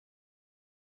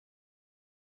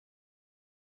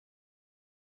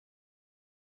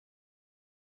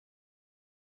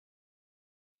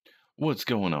What's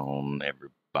going on,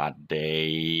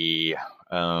 everybody?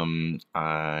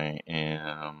 I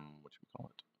am, what should we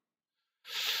call it?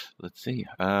 Let's see.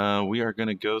 We are going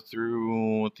to go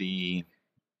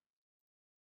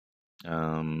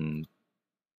um,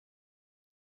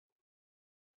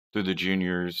 through the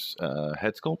juniors'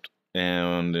 head sculpt,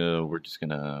 and we're just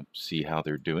going to see how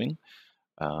they're doing.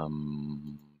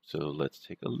 So let's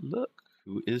take a look.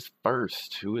 Who is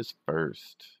first? Who is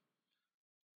first?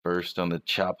 First on the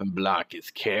chopping block is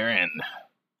Karen.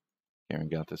 Karen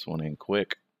got this one in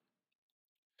quick.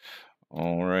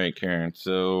 All right, Karen.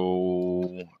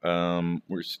 So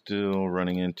we're still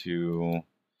running into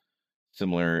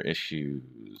similar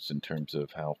issues in terms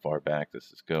of how far back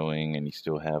this is going, and you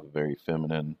still have a very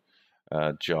feminine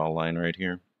jawline right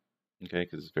here, okay,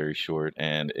 because it's very short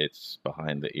and it's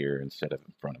behind the ear instead of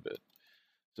in front of it.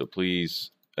 So please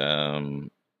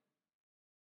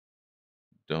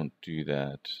don't do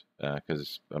that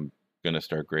because I'm going to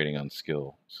start grading on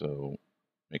skill. So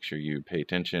make sure you pay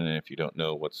attention, and if you don't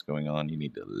know what's going on, you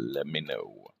need to let me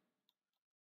know.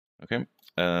 Okay,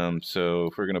 so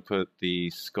if we're going to put the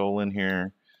skull in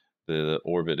here, the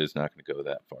orbit is not going to go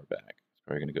that far back. It's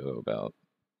probably going to go about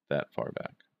that far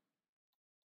back.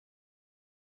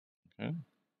 Okay.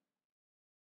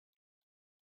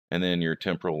 And then your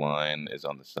temporal line is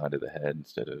on the side of the head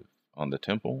instead of on the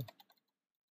temple.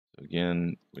 So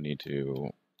again, we need to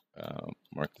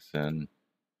mark this in.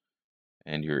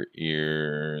 And your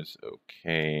ears,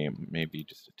 okay, maybe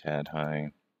just a tad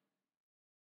high.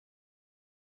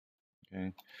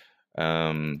 Okay.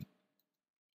 And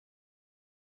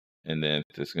then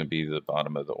if this is going to be the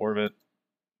bottom of the orbit,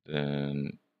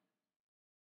 then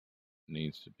it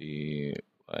needs to be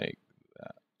like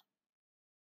that.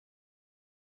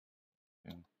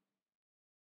 Okay.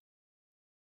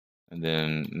 And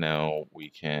then now we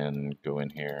can go in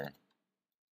here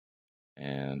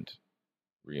and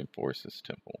reinforce this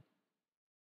temple.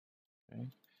 Okay.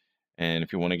 And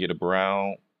if you want to get a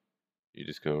brow, you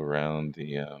just go around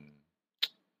the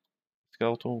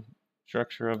skeletal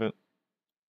structure of it.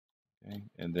 Okay.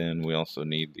 And then we also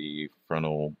need the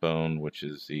frontal bone, which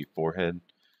is the forehead.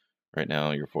 Right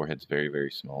now, your forehead's very,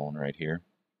 very small, and right here,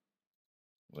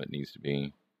 what it needs to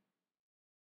be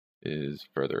is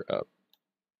further up,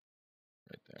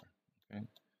 right there. Okay.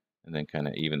 And then kind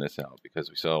of even this out, because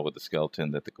we saw with the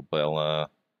skeleton that the glabella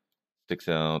sticks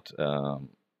out a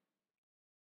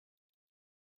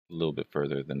little bit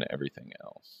further than everything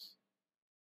else.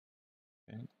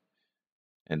 Okay.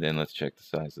 And then let's check the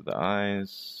size of the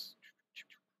eyes.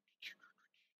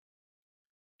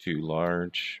 Too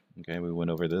large. Okay, we went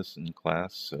over this in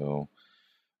class, so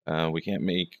we can't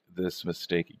make this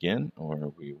mistake again,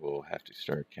 or we will have to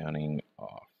start counting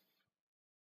off.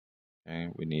 Okay,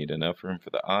 we need enough room for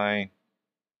the eye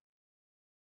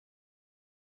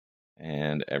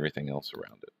and everything else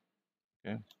around it.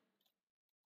 Okay.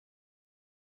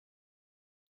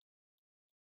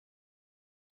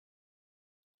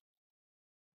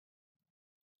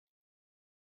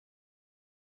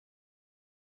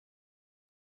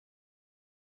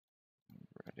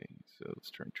 Ready. So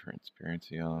let's turn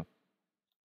transparency off.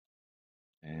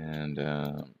 And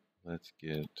let's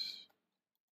get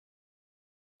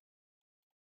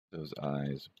those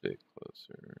eyes a bit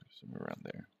closer, somewhere around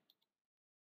there.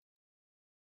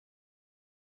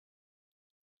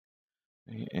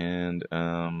 Okay, and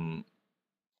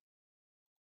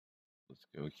let's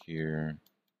go here.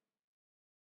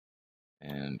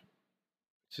 And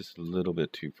it's just a little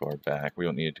bit too far back. We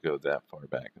don't need it to go that far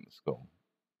back in the skull.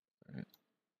 All right.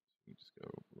 We just go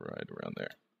right around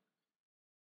there.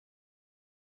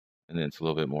 And then it's a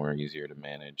little bit more easier to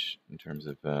manage in terms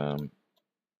of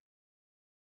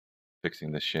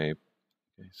fixing the shape.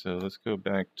 Okay, so let's go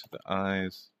back to the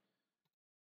eyes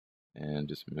and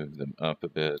just move them up a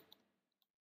bit.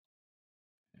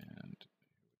 And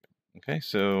okay,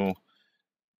 so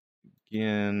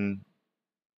again,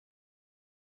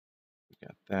 we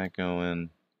got that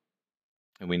going.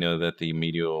 And we know that the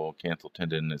medial canthal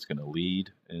tendon is going to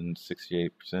lead in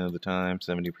 68% of the time,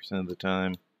 70% of the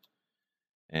time.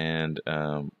 And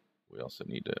we also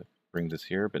need to bring this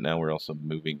here, but now we're also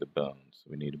moving the bones. So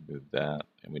we need to move that,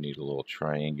 and we need a little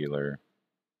triangular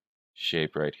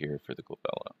shape right here for the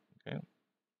glabella. Okay.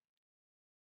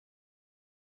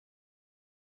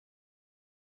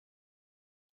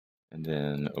 And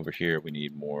then over here we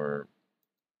need more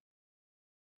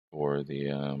for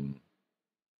the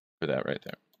for that right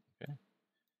there. Okay.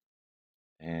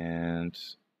 And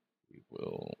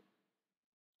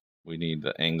we need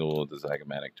the angle of the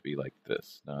zygomatic to be like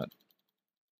this, not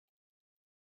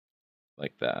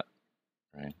like that,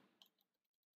 right?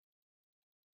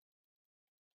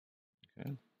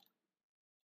 Okay.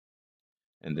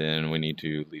 And then we need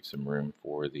to leave some room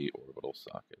for the orbital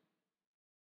socket.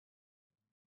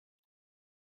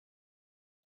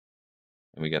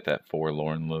 And we got that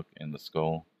forlorn look in the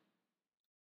skull.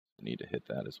 We need to hit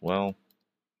that as well.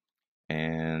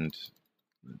 And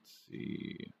let's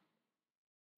see.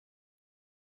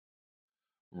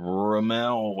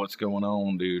 Ramel, what's going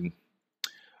on, dude?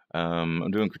 I'm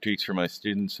doing critiques for my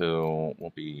students, so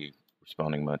won't be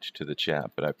responding much to the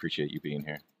chat, but I appreciate you being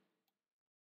here.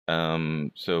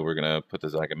 So we're going to put the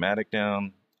zygomatic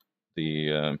down. The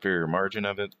inferior margin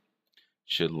of it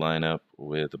should line up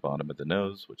with the bottom of the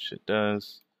nose, which it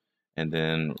does. And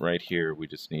then right here, we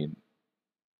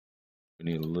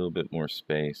need a little bit more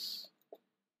space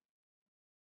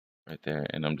right there.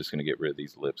 And I'm just going to get rid of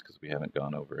these lips because we haven't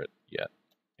gone over it yet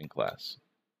in class.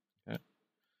 Okay.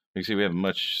 You can see we have a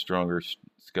much stronger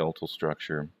skeletal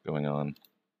structure going on,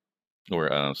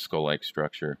 or skull-like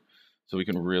structure. So we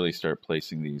can really start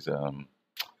placing these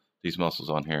muscles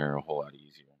on here a whole lot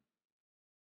easier.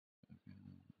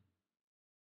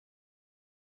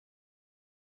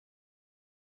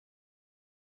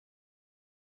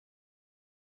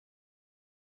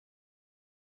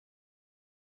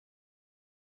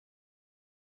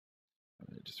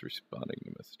 Just responding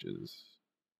to messages.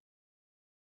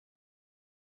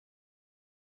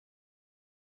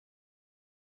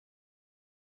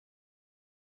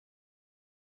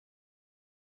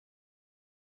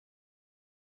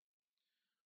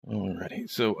 Alrighty,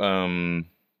 so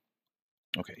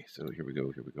okay, so here we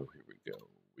go.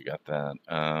 We got that,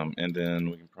 and then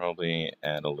we can probably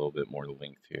add a little bit more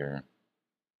length here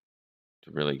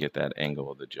to really get that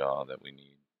angle of the jaw that we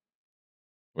need,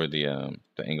 or the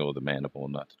angle of the mandible,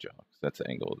 not the jaw, because that's the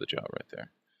angle of the jaw right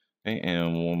there. Okay,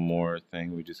 and one more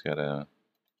thing, we just gotta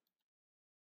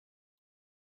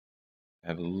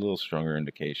have a little stronger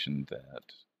indication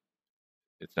that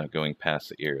it's not going past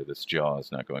the ear. This jaw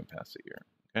is not going past the ear.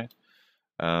 Okay,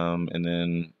 and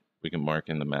then we can mark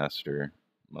in the masseter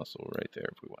muscle right there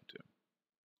if we want to.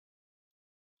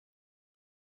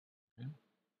 Okay.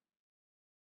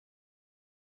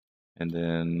 And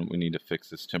then we need to fix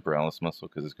this temporalis muscle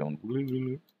because it's going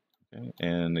blue. Okay,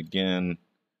 and again,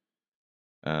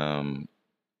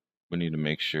 we need to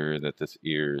make sure that this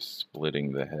ear is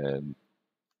splitting the head.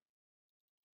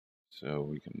 So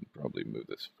we can probably move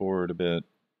this forward a bit.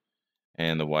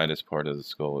 And the widest part of the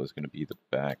skull is going to be the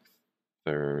back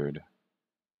third,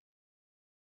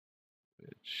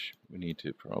 which we need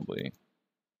to probably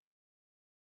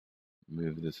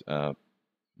move this up,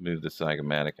 move the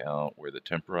zygomatic out where the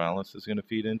temporalis is going to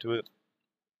feed into it.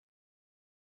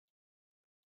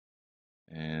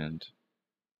 And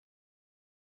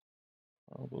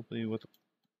probably it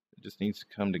just needs to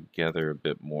come together a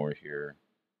bit more here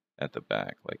at the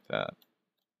back like that.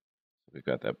 So we've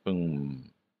got that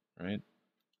boom, right?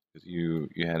 Because you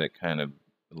had it kind of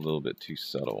a little bit too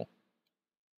subtle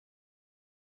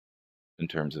in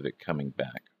terms of it coming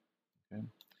back. Okay,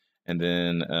 and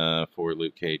then for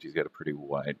Luke Cage, he's got a pretty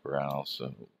wide brow,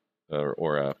 so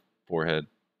or a forehead,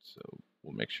 so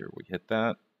we'll make sure we hit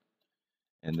that,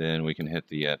 and then we can hit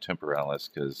the temporalis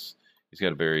because he's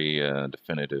got a very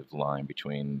definitive line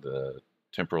between the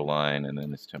temporal line and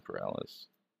then his temporalis.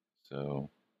 So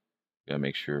we gotta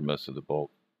make sure most of the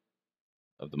bulk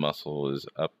of the muscle is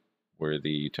up where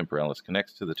the temporalis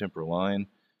connects to the temporal line,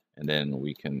 and then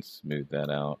we can smooth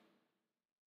that out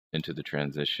into the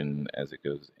transition as it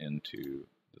goes into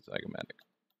the zygomatic,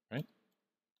 right?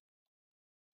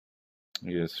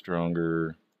 You get a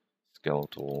stronger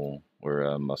skeletal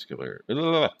or muscular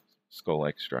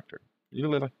skull-like structure.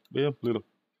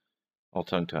 All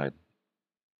tongue-tied.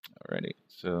 Alrighty,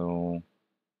 so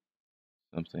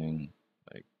something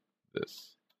like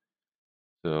this.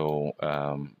 So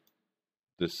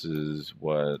this is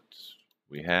what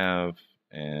we have,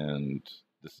 and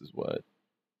this is what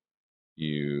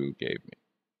you gave me.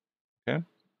 Okay?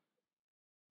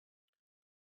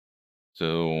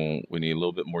 So we need a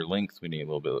little bit more length. We need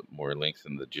a little bit more length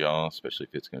in the jaw, especially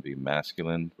if it's going to be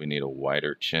masculine. We need a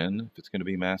wider chin if it's going to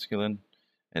be masculine.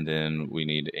 And then we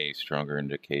need a stronger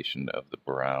indication of the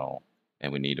brow.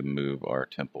 And we need to move our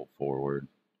temple forward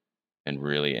and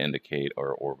really indicate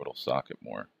our orbital socket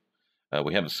more.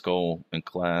 We have a skull in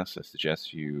class. I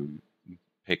suggest you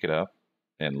pick it up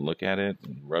and look at it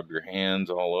and rub your hands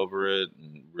all over it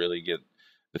and really get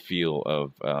the feel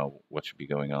of what should be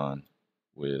going on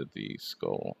with the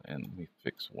skull. And let me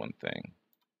fix one thing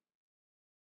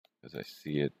because I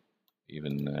see it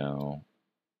even now.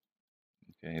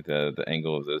 Okay, the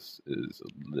angle of this is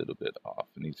a little bit off.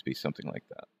 It needs to be something like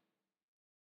that.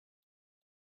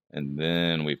 And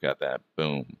then we've got that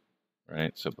boom,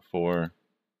 right? So before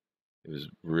it was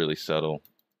really subtle.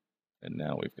 And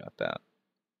now we've got that.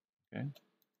 Okay.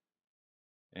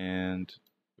 And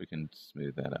we can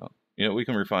smooth that out. You know, we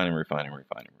can refine and refine and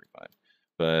refine and refine.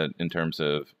 But in terms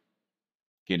of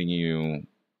getting you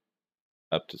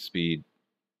up to speed,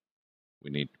 we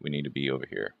need to be over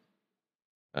here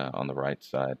on the right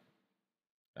side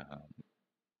um,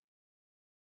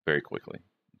 very quickly.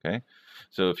 Okay.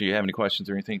 So if you have any questions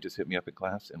or anything, just hit me up in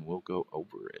class and we'll go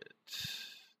over it.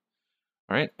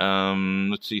 All right.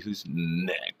 Let's see who's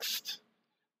next.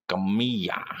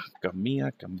 Camilla.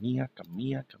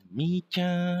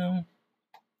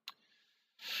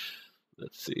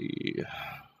 Let's see.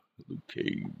 Luke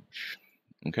Cage.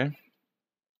 Okay.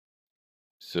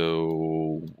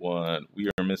 So what we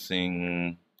are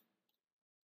missing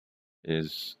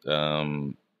is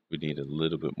we need a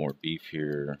little bit more beef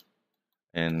here,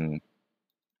 and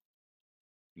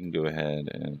you can go ahead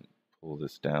and pull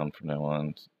this down from now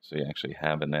on so you actually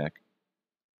have a neck.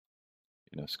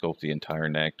 You know, sculpt the entire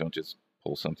neck. Don't just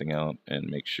pull something out, and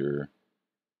make sure,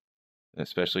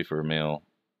 especially for a male,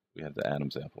 we have the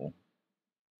Adam's apple,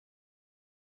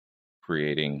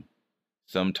 creating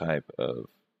some type of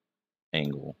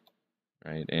angle,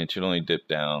 right? And it should only dip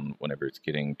down whenever it's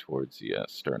getting towards the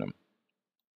sternum.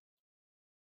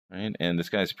 Right? And this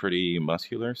guy's pretty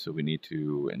muscular, so we need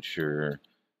to ensure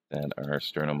that our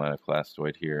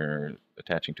sternocleidomastoid here,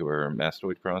 attaching to our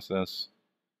mastoid process,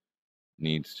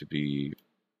 needs to be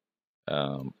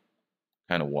kind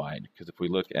of wide. Because if we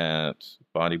look at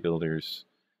bodybuilders,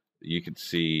 you can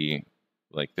see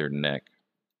like their neck.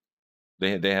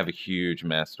 They have a huge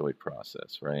mastoid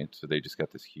process, right? So they just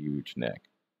got this huge neck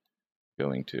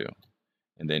going to.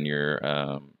 And then your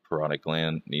parotid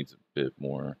gland needs a bit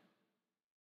more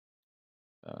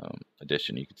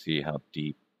addition. You can see how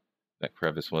deep that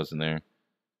crevice was in there.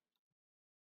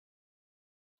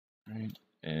 Right,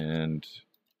 and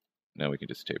now we can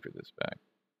just taper this back.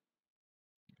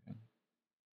 Okay.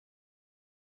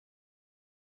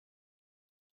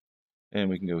 And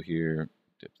we can go here,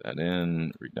 dip that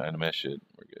in, redynamesh it,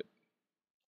 we're good.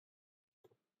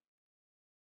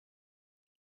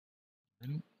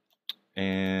 Right.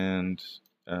 And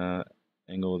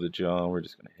angle of the jaw, we're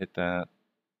just going to hit that right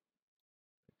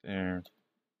there.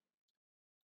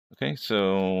 Okay,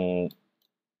 so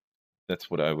that's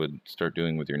what I would start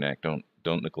doing with your neck. Don't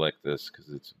neglect this because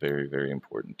it's very, very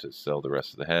important to sell the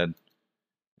rest of the head.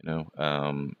 You know,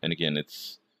 and again,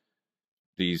 it's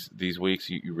these weeks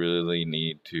you really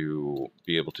need to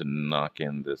be able to knock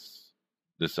in this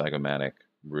zygomatic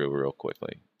real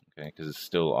quickly, okay? Because it's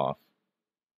still off,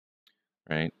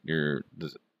 right? The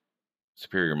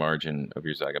superior margin of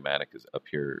your zygomatic is up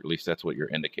here. At least that's what you're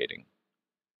indicating,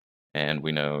 and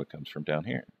we know it comes from down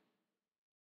here,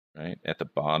 right? At the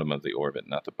bottom of the orbit,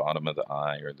 not the bottom of the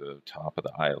eye or the top of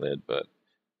the eyelid, but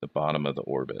the bottom of the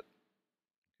orbit.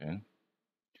 Okay,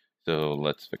 so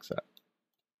let's fix that.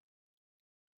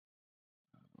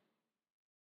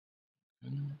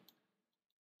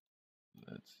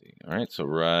 Let's see. All right, so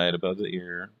right above the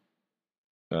ear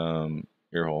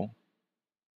hole,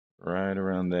 right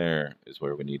around there is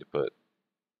where we need to put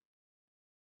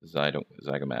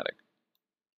zygomatic.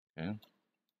 Okay,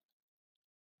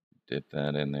 dip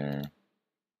that in there.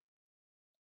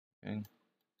 Okay,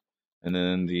 and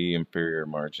then the inferior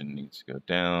margin needs to go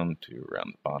down to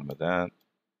around the bottom of that.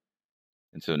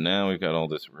 And so now we've got all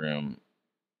this room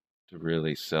to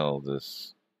really sell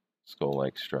this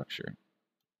skull-like structure.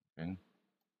 Okay,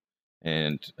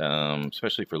 and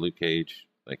especially for Luke Cage,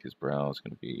 like his brow is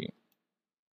going to be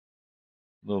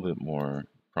a little bit more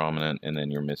prominent, and then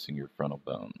you're missing your frontal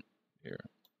bone here,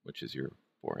 which is your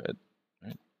forehead,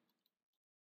 right?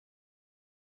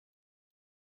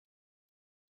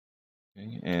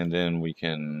 Okay, and then we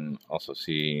can also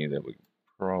see that we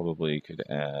probably could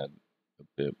add a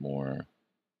bit more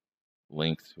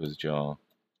length to his jaw,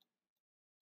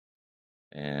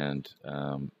 and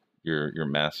your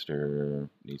masseter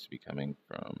needs to be coming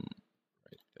from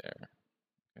right there.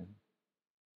 Okay.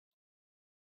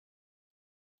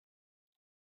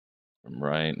 From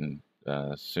right, and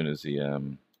as soon as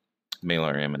the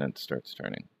malar eminence starts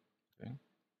turning. Okay.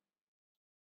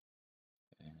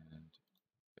 And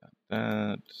got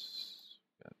that.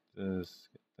 Got this.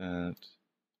 Got that.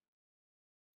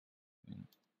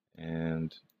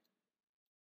 And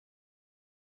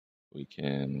we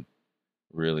can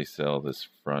really sell this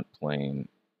front plane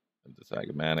of the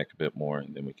zygomatic a bit more,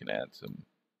 and then we can add some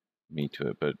meat to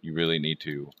it. But you really need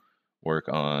to work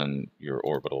on your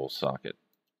orbital socket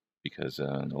because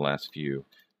in the last few,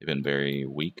 they've been very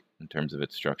weak in terms of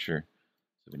its structure.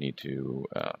 So we need to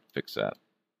fix that.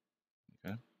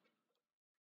 Okay.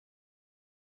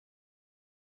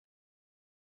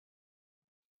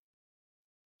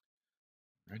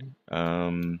 Ready?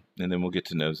 And then we'll get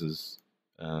to noses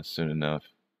soon enough,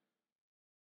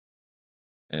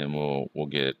 and we'll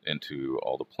get into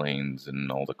all the planes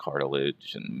and all the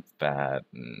cartilage and fat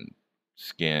and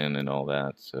skin and all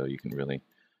that, so you can really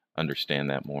understand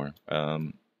that more.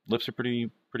 Lips are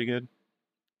pretty good.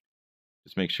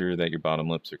 Just make sure that your bottom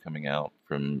lips are coming out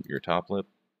from your top lip,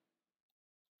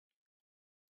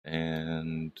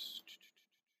 and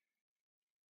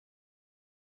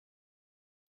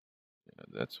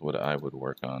that's what I would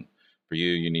work on. For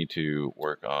you, you need to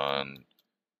work on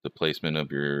the placement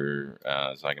of your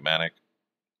zygomatic.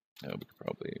 We could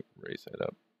probably raise that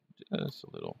up just a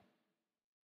little.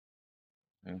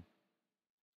 Okay.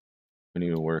 We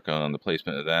need to work on the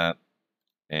placement of that,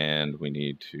 and we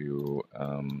need to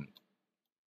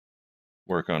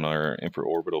work on our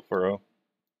infraorbital furrow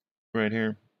right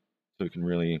here, so we can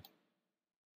really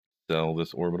sell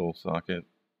this orbital socket,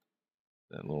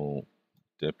 that little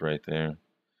dip right there.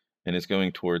 And it's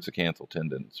going towards the canthal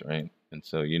tendons, right? And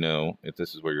so, you know, if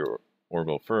this is where your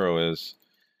orbital furrow is,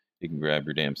 you can grab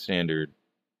your damn standard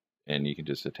and you can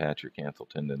just attach your canthal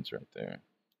tendons right there,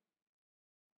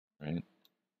 right?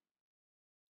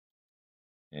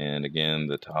 And again,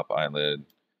 the top eyelid,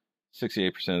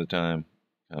 68% of the time,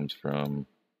 comes from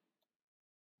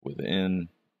within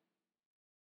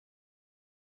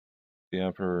the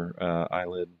upper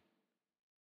eyelid.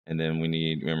 And then we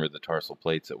need, remember the tarsal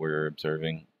plates that we're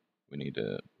observing, we need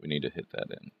to hit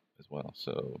that in as well.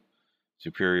 So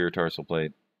superior tarsal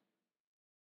plate,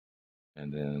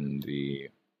 and then the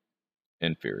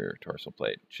inferior tarsal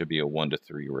plate. Should be a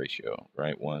 1-to-3 ratio,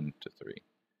 right? 1-to-3.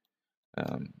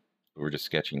 We're just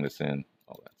sketching this in,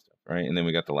 all that stuff, right? And then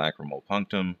we got the lacrimal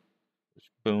punctum, which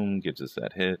boom, gives us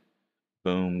that hit.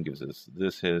 Boom, gives us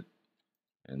this hit.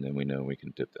 And then we know we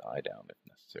can dip the eye down if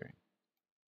necessary.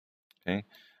 Okay,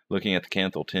 looking at the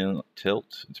canthal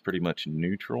tilt, it's pretty much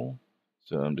neutral.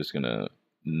 So I'm just going to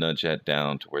nudge that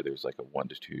down to where there's like a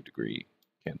 1-to-2 degree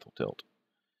canthal tilt.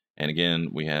 And again,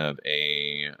 we have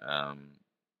a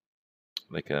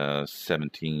like a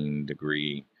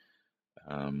 17-degree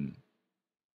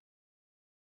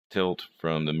tilt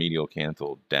from the medial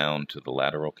canthal down to the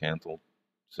lateral canthal.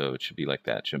 So it should be like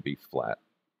that. It shouldn't be flat.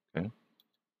 Okay.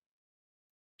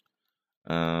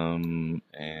 And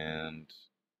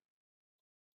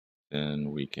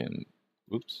then we can,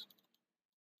 oops,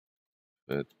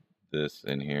 put this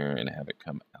in here and have it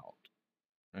come out,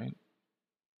 right?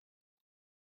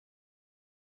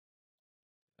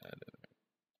 Add it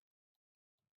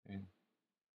there. Okay.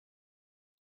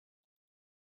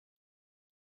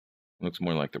 Looks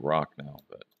more like the Rock now,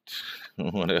 but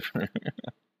whatever.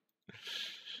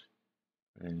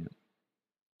 Right.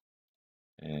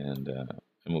 And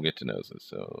we'll get to noses.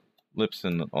 So lips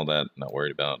and all that, not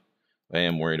worried about. I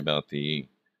am worried about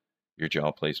your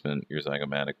jaw placement, your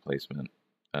zygomatic placement.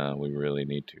 We really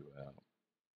need to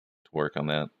work on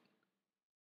that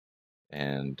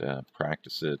and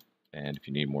practice it. And if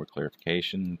you need more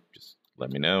clarification, just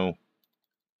let me know.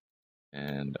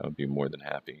 And I would be more than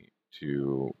happy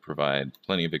to provide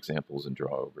plenty of examples and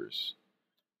drawovers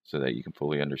so that you can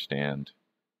fully understand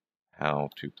how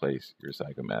to place your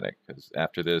zygomatic. Because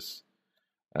after this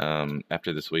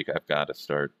week, I've got to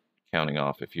start counting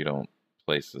off if you don't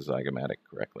place the zygomatic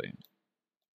correctly.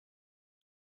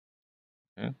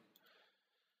 Okay.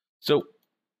 So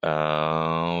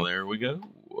there we go.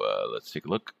 Let's take a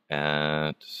look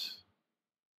at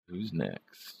who's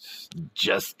next.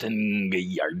 Justin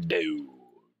Gallardo.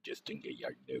 Justin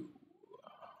Gallardo.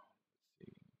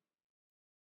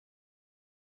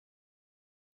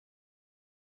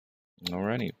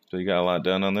 Alrighty, so you got a lot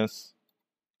done on this.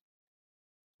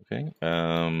 Okay.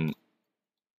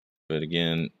 But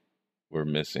again, we're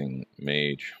missing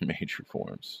major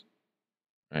forms.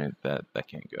 Right? That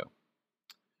can't go.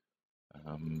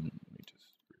 Let me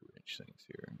just rearrange things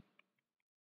here.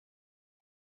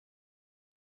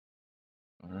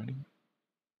 Alrighty.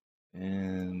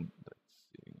 And let's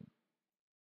see.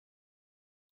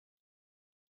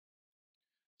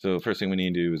 So first thing we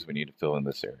need to do is we need to fill in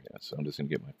this area. So I'm just going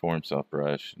to get my form soft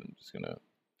brush and I'm just going to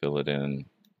fill it in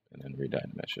and then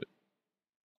redynamesh it.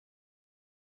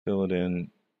 Fill it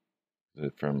in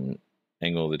from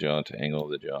angle of the jaw to angle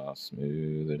of the jaw,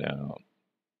 smooth it out.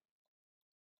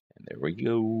 And there we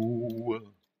go.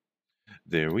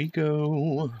 There we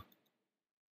go.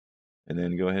 And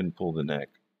then go ahead and pull the neck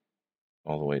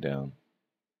all the way down.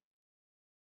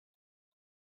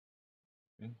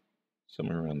 Okay.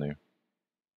 Somewhere around there.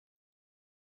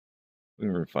 We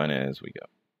can refine it as we go.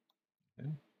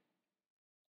 Okay.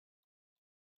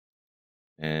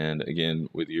 And again,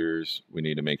 with yours, we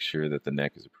need to make sure that the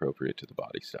neck is appropriate to the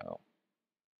body style.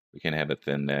 We can't have a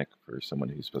thin neck for someone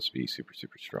who's supposed to be super,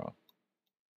 super strong.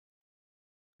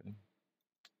 Okay.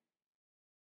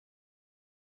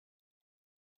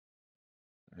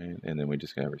 Right, and then we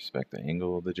just gotta respect the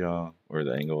angle of the jaw, or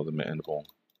the angle of the mandible,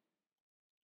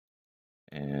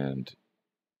 and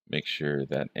make sure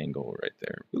that angle right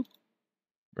there, boop,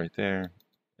 right there,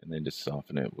 and then just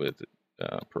soften it with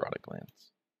parotid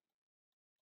glands.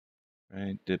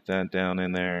 Right, dip that down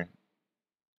in there,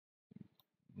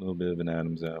 a little bit of an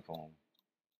Adam's apple,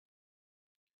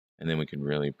 and then we can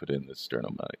really put in the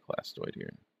sternometaclastoid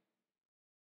here.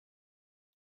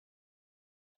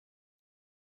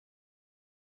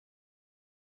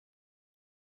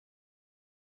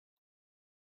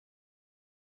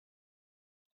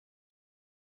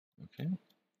 Okay.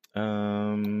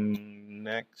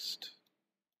 Next,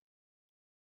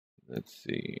 let's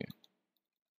see.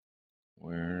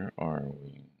 Where are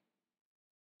we?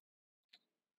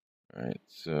 All right,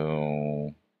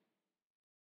 so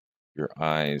your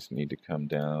eyes need to come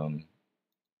down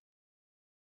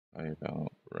by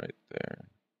about right there.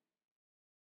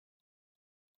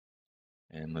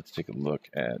 And let's take a look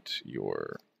at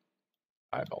your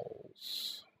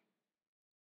eyeballs.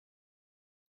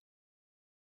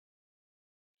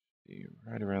 See,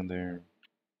 right around there.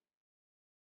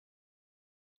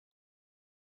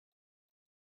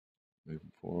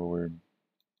 Moving forward.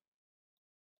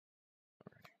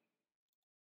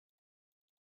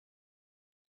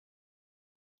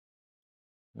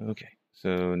 Okay,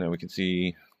 so now we can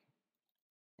see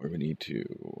where we need to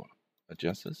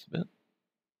adjust this a bit.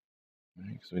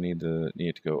 Right, because we need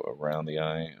it to go around the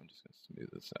eye. I'm just going to smooth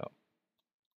this out.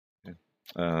 Okay.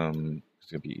 It's going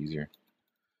to be easier.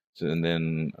 So, and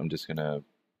then I'm just going to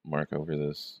mark over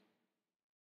this.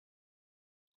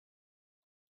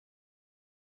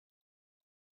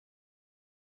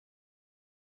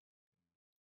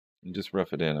 And just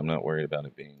rough it in. I'm not worried about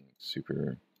it being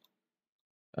super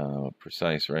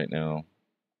precise right now.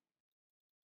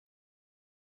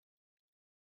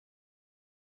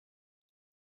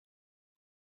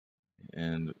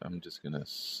 And I'm just going to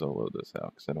solo this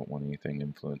out because I don't want anything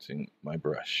influencing my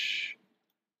brush.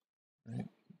 Right?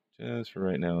 Just for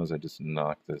right now as I just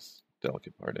knock this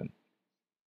delicate part in.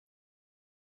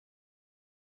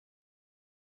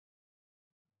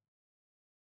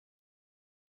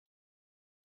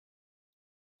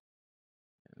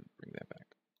 And bring that back.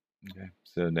 Okay,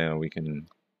 so now we can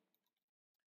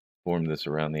form this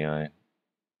around the eye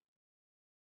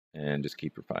and just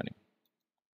keep refining.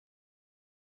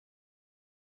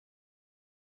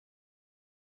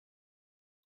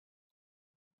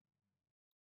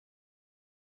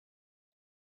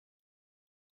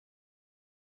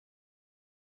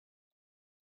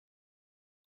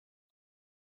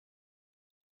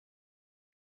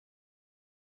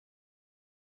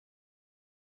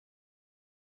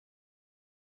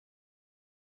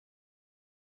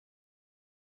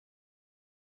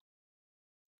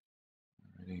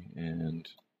 Alrighty, and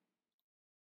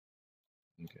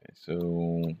okay,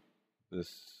 so this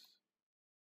is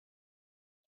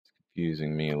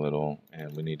confusing me a little,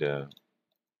 and we need to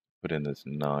put in this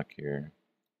knock here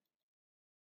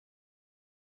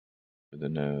for the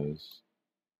nose.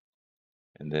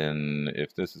 And then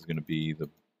if this is going to be the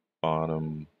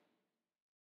bottom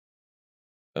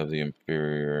of the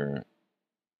inferior,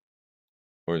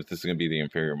 or if this is going to be the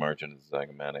inferior margin of the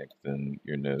zygomatic, then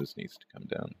your nose needs to come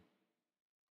down.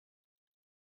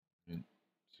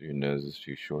 So your nose is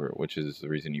too short, which is the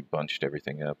reason you bunched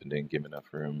everything up and didn't give enough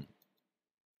room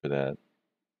for that,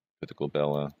 for the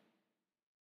glabella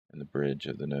and the bridge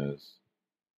of the nose.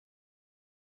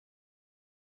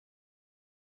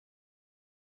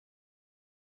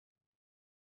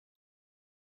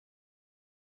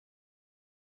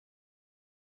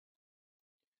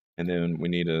 And then we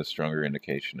need a stronger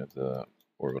indication of the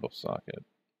orbital socket.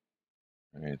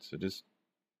 All right, so just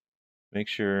make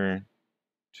sure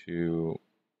to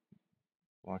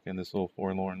lock in this little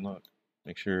forlorn look.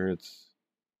 Make sure it's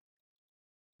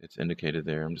indicated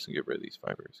there. I'm just gonna get rid of these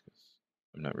fibers because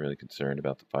I'm not really concerned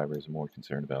about the fibers. I'm more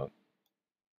concerned about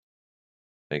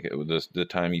like the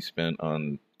time you spent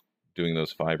on doing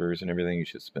those fibers and everything. You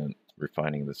should spend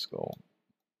refining the skull.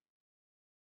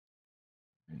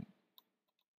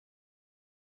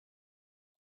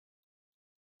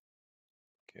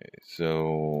 Okay,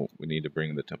 so we need to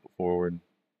bring the temple forward.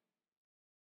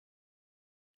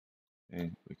 Okay,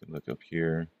 we can look up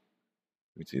here.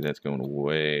 We can see that's going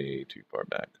way too far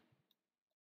back.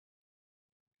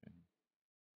 Okay.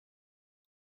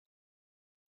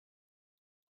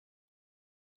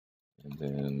 And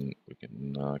then we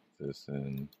can knock this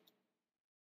in.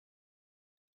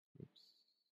 Oops.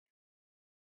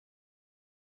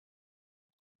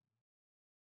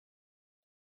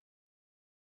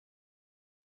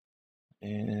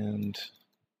 And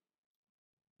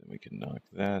then we can knock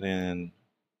that in,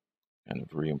 kind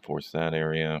of reinforce that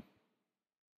area,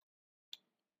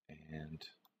 and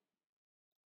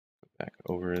go back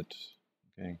over it.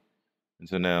 Okay. And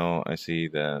so now I see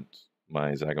that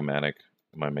my zygomatic,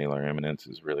 my malar eminence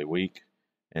is really weak,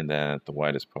 and that the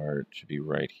widest part should be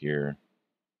right here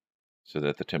so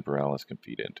that the temporalis can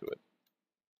feed into it.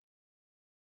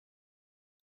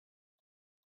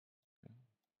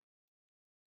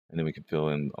 And then we can fill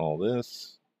in all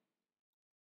this.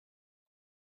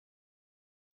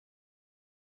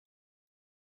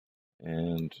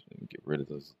 And get rid of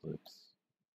those lips,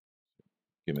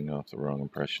 giving off the wrong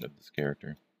impression of this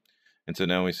character. And so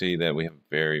now we see that we have a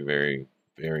very, very,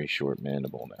 very short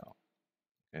mandible now.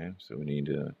 Okay, so we need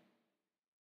to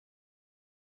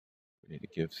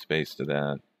give space to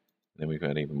that. And then we've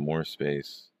got even more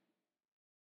space,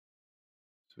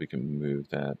 so we can move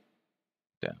that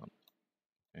down.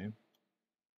 Okay.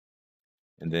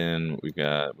 And then we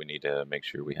need to make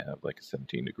sure we have like a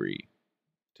 17-degree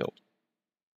tilt.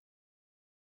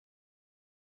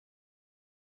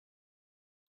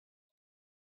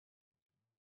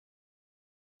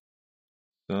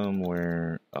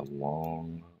 Somewhere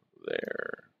along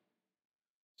there.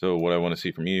 So what I want to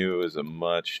see from you is a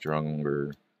much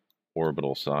stronger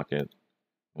orbital socket.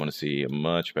 I want to see a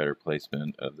much better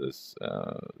placement of this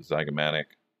zygomatic.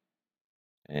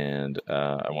 And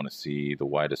I want to see the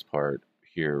widest part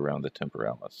here around the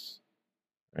temporalis,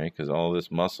 right? Because all this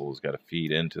muscle has got to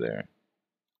feed into there.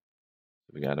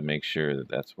 So we got to make sure that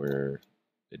that's where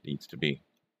it needs to be,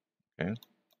 okay?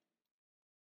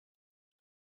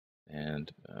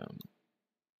 And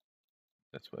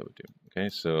that's what I would do. Okay,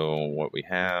 so what we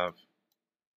have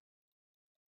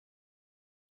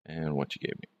and what you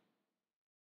gave me.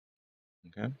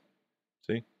 Okay,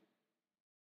 see?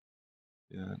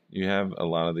 Yeah, you have a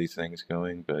lot of these things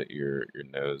going, but your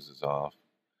nose is off,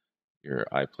 your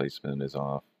eye placement is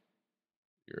off,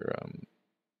 your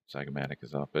zygomatic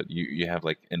is off, but you have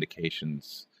like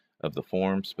indications of the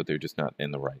forms, but they're just not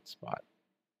in the right spot.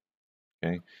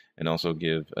 Okay, and also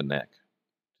give a neck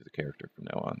to the character from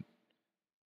now on.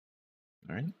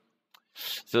 All right.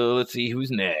 So let's see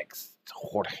who's next.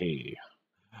 Jorge.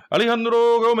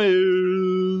 Alejandro Gomez.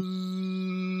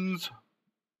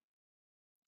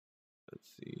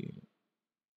 Let's see.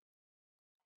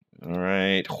 All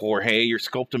right, Jorge, you're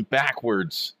sculpting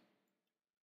backwards.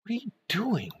 What are you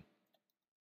doing?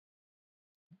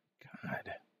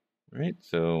 God. All right,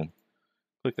 so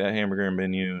click that hamburger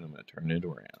menu, and I'm going to turn it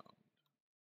around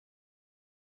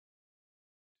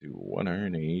to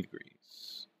 180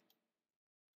 degrees.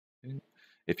 Okay.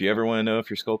 If you ever want to know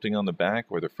if you're sculpting on the back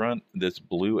or the front, this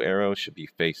blue arrow should be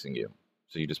facing you.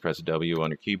 So you just press W on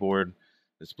your keyboard.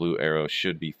 This blue arrow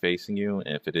should be facing you,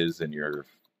 and if it is, then you're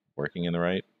working in the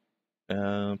right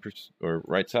or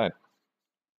right side.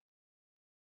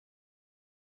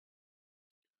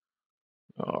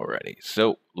 Alrighty,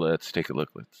 so let's take a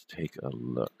look.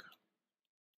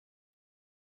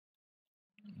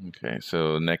 Okay,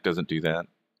 so neck doesn't do that.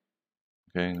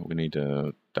 Okay, we need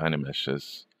to dynamesh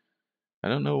this. I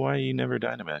don't know why you never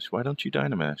dynamesh. Why don't you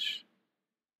dynamesh?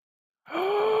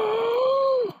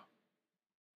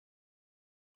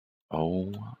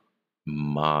 Oh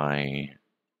my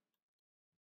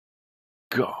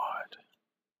God.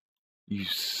 You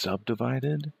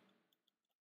subdivided?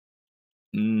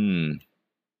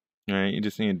 Alright, you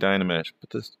just need dynamesh.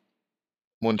 Put this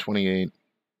 128,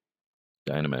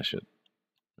 dynamesh it.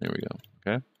 There we go.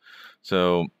 Okay.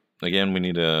 So again, we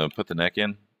need to put the neck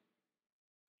in.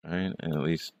 Alright, and at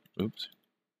least, oops.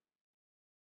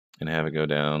 And have it go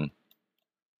down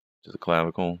to the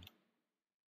clavicle.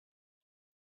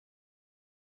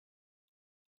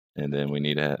 And then we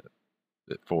need to have,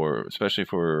 especially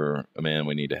for a man,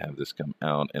 we need to have this come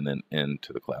out and then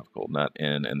into the clavicle, not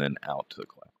in and then out to the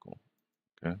clavicle.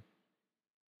 Okay.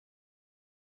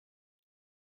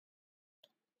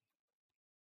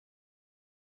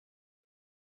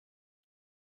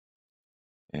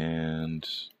 And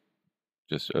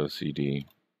just OCD,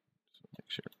 so make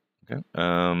sure. Okay.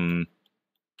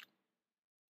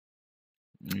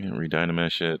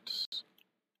 Redynamesh it.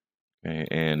 Okay,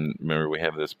 and remember we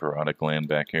have this parotid gland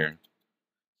back here,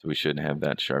 so we shouldn't have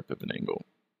that sharp of an angle.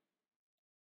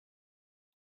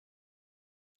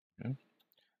 Okay.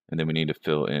 And then we need to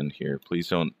fill in here. Please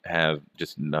don't have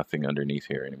just nothing underneath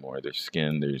here anymore. There's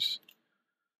skin, there's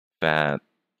fat,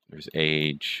 there's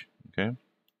age. Okay.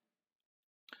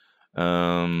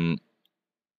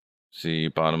 See,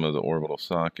 bottom of the orbital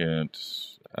socket.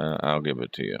 I'll give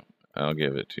it to you. I'll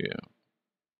give it to you.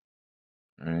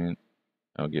 All right.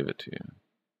 I'll give it to you.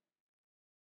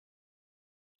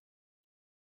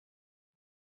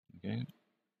 Okay.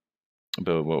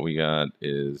 But what we got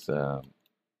is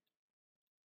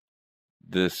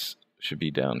this should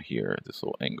be down here, this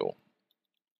little angle.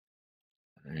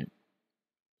 All right.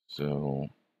 So what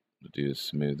I'll do is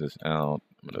smooth this out.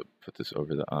 I'm going to put this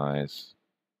over the eyes.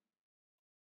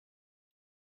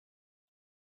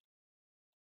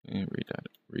 And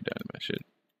redynamize it.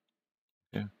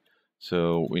 Okay.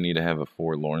 So we need to have a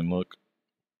forlorn look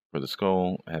for the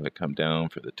skull, have it come down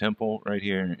for the temple right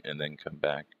here, and then come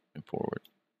back and forward.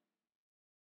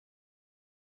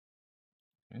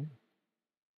 Okay.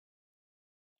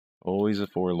 Always a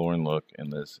forlorn look in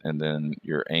this, and then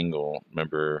your angle,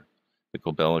 remember the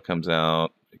glabella comes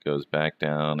out, it goes back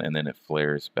down, and then it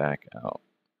flares back out.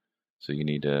 So you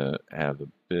need to have a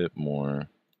bit more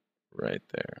right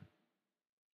there.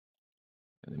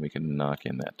 And then we can knock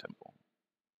in that temple.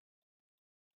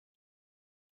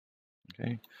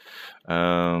 Okay.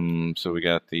 So we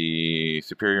got the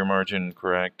superior margin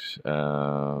correct.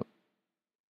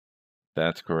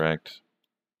 That's correct.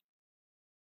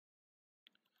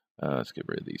 Let's get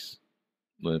rid of these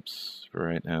lips for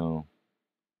right now.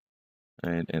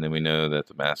 Right, and then we know that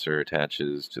the masseter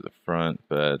attaches to the front,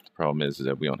 but the problem is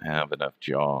that we don't have enough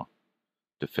jaw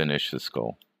to finish the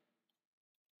skull.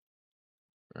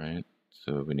 Right,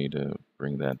 so we need to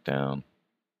bring that down.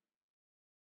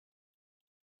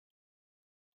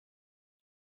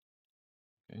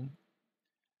 Okay.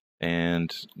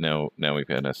 And now we've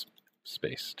got enough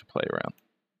space to play around.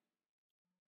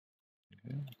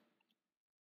 Okay.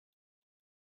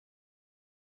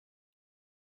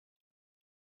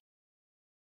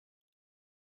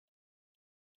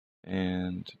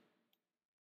 And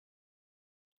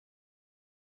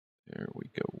there we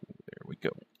go. There we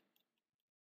go.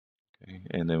 Okay.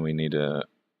 And then we need to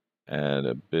add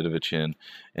a bit of a chin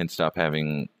and stop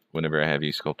having, whenever I have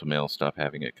you sculpt a male, stop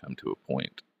having it come to a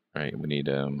point. Right. We need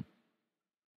to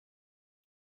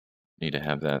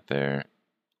have that there.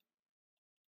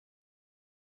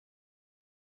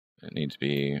 It needs to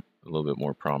be a little bit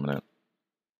more prominent.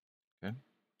 Okay.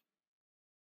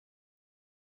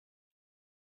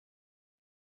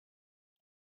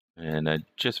 And I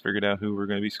just figured out who we're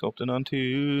going to be sculpting on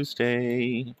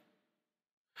Tuesday.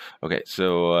 Okay,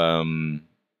 so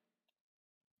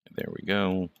there we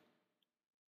go.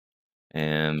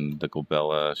 And the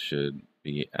glabella should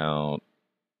be out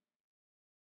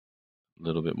a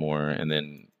little bit more, and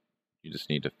then you just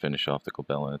need to finish off the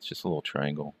glabella. It's just a little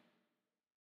triangle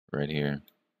right here.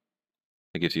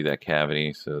 It gives you that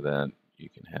cavity so that you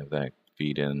can have that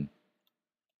feed in,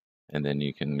 and then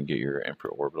you can get your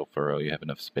infraorbital furrow. You have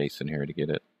enough space in here to get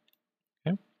it.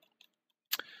 Okay.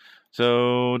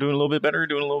 So doing a little bit better,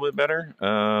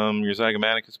 your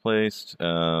zygomatic is placed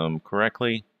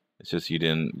correctly. It's just you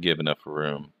didn't give enough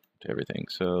room to everything.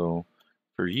 So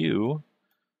for you,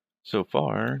 so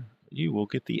far, you will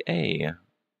get the A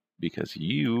because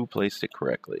you placed it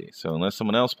correctly. So unless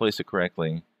someone else placed it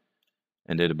correctly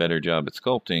and did a better job at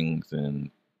sculpting, then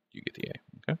you get the A.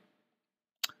 Okay.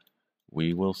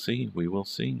 We will see. We will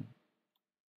see.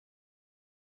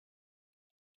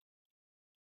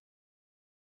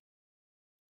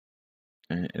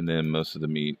 And then most of the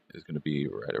meat is going to be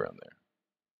right around there.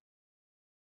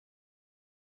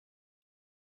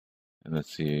 And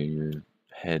let's see your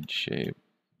head shape.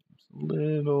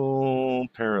 Little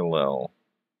parallel.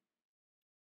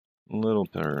 Little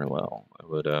parallel. I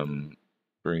would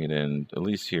bring it in at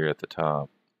least here at the top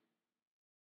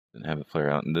and have it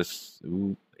flare out. And this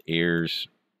ears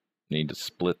need to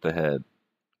split the head.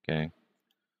 Okay.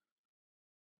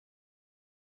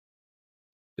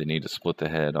 They need to split the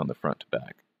head on the front to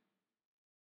back.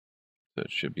 So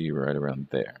it should be right around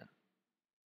there.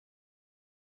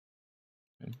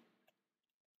 Okay.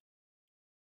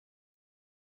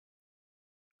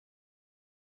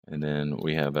 And then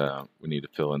we have we need to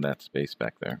fill in that space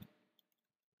back there.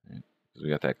 Right? We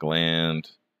got that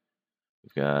gland.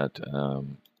 We've got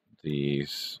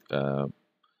these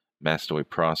mastoid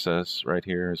process right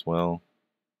here as well.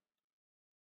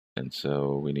 And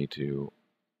so we need to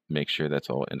make sure that's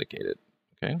all indicated.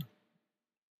 Okay.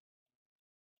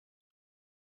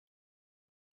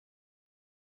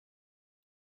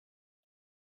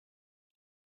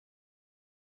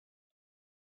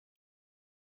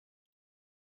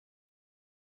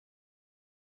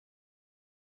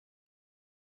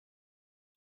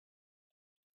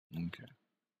 Okay.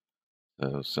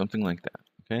 So something like that.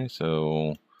 Okay.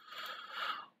 So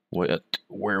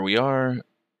where we are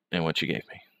and what you gave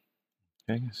me.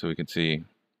 Okay. So we can see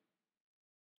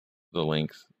the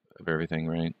length of everything,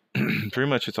 right? Pretty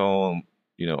much it's all,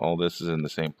 all this is in the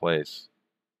same place.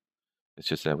 It's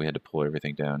just that we had to pull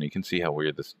everything down. You can see how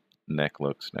weird this neck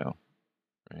looks now,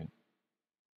 right?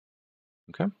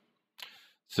 Okay.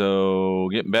 So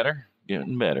getting better,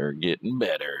 getting better, getting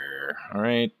better. All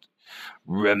right.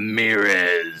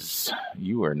 Ramirez,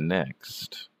 you are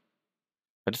next.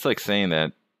 I just like saying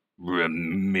that.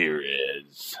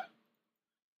 Ramirez.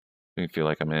 I feel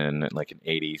like I'm in like an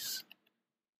 80s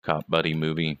cop buddy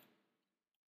movie.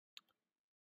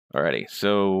 Alrighty,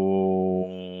 so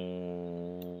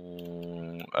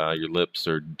your lips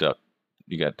are duck.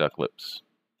 You got duck lips.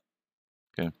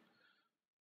 Okay,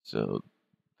 so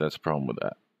that's a problem with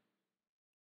that.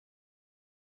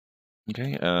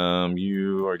 Okay,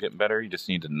 you are getting better. You just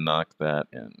need to knock that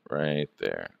in right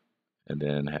there, and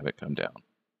then have it come down.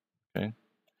 Okay,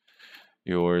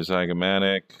 your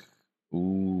zygomatic.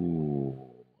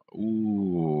 Ooh,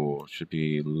 should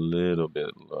be a little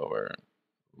bit lower.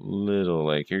 Little,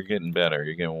 like you're getting better.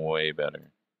 You're getting way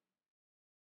better.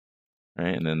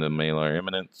 Right, and then the malar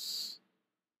eminence.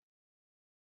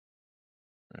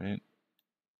 Right,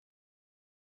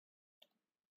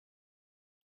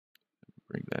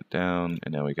 bring that down,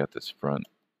 and now we got this front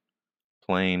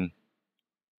plane.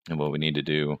 And what we need to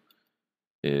do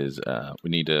is we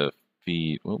need to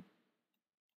feed. Well,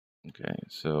 okay,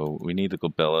 so we need the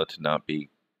glabella to not be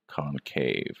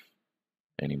concave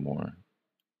anymore.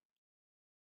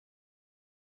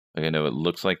 Like I know it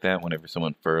looks like that whenever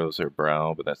someone furrows their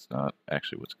brow, but that's not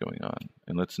actually what's going on.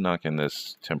 And let's knock in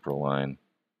this temporal line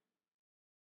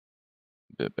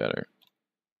a bit better.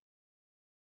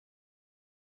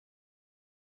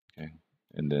 Okay,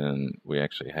 and then we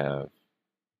actually have,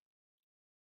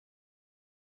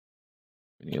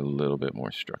 we need a little bit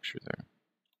more structure there.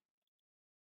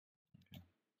 Okay.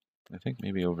 I think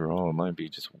maybe overall it might be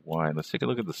just wide. Let's take a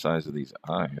look at the size of these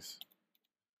eyes.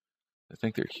 I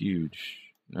think they're huge.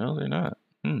 No, they're not.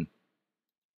 Maybe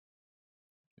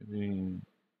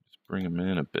just bring them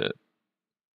in a bit.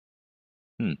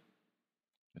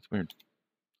 That's weird.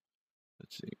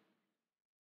 Let's see.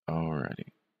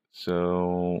 Alrighty.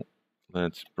 So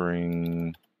let's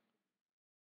bring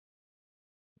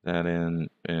that in,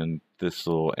 and this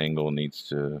little angle needs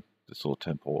to, this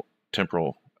little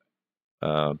temporal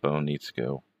bone needs to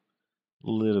go a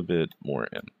little bit more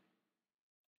in.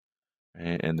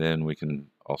 And then we can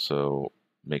also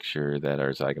make sure that our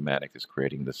zygomatic is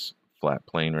creating this flat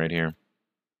plane right here.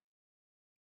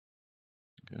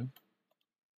 Okay.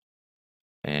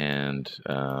 And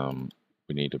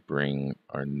we need to bring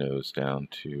our nose down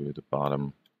to the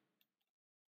bottom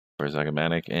for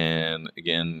zygomatic. And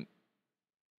again,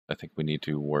 I think we need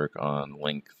to work on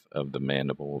length of the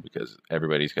mandible because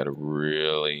everybody's got a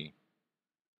really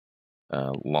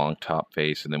long top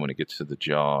face, and then when it gets to the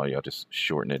jaw, you'll just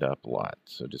shorten it up a lot.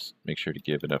 So just make sure to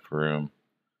give enough room,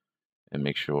 and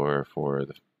make sure for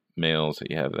the males that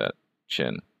you have that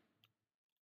chin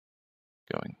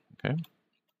going. Okay.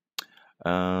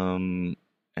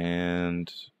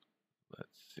 And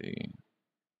let's see.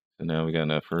 So now we got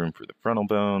enough room for the frontal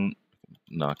bone.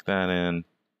 Knock that in,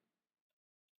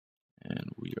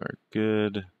 and we are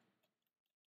good.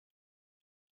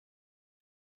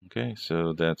 Okay,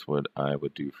 so that's what I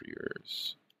would do for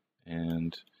yours.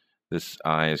 And this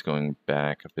eye is going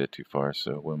back a bit too far,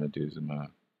 so what I'm going to do is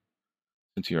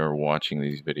since you are watching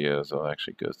these videos, I'll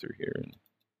actually go through here and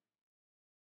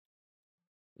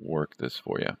work this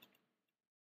for you.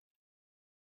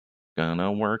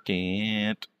 Gonna work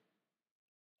it.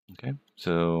 Okay,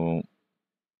 so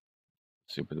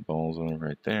see where the balls are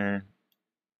right there.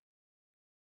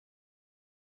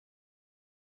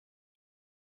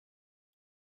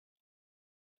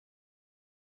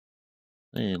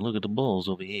 Hey, look at the balls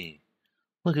over here.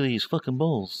 Look at these fucking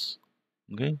balls.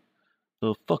 Okay?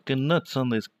 The fucking nuts on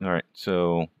this. Alright,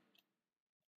 so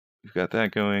we've got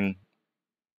that going.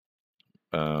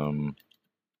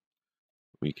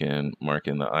 We can mark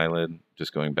in the eyelid,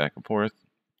 just going back and forth.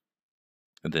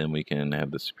 And then we can have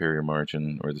the superior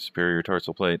margin or the superior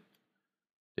tarsal plate.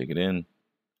 Dig it in.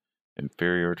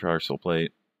 Inferior tarsal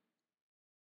plate.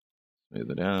 Smooth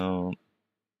it out.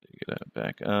 Dig it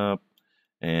back up.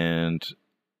 And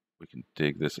we can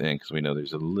dig this in because we know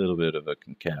there's a little bit of a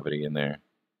concavity in there.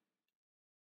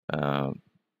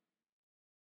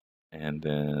 And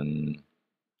then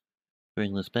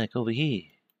bring this back over here.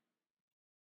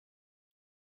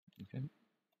 Okay.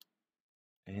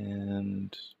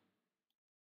 And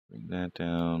bring that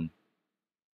down.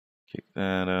 Kick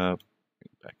that up.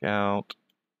 Bring it back out.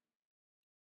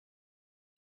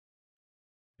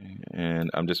 And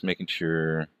I'm just making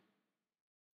sure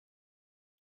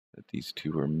that these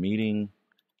two are meeting.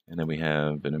 And then we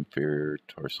have an inferior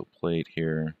tarsal plate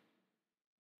here.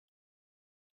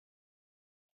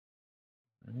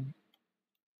 Right.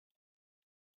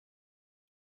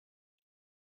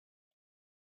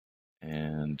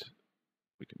 And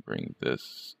can bring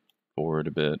this forward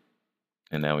a bit,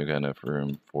 and now we've got enough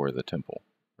room for the temple,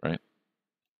 right?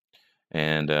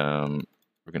 And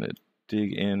we're gonna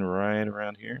dig in right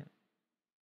around here.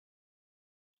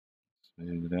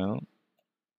 Smooth it out.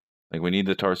 Like, we need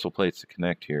the tarsal plates to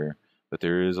connect here, but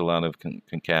there is a lot of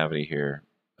concavity here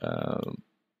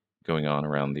going on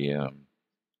around the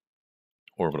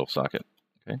orbital socket.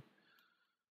 Okay,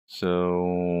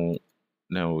 so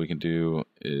now what we can do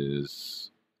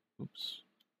is, oops,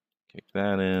 kick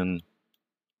that in,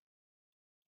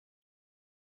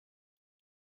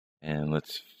 and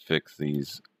let's fix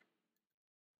these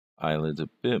eyelids a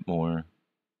bit more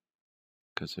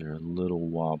because they're a little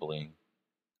wobbly.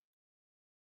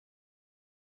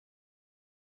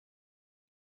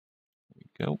 There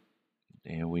we go.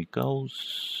 There we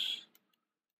goes.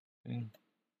 Okay.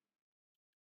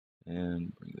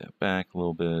 And bring that back a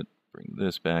little bit. Bring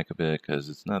this back a bit because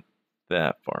it's not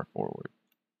that far forward.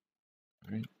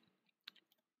 All right.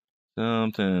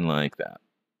 Something like that.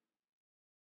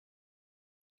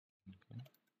 Okay.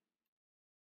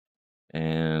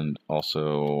 And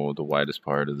also the widest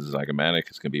part of the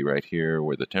zygomatic is going to be right here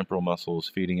where the temporal muscle is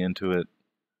feeding into it.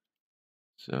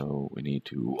 So we need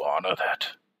to honor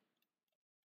that.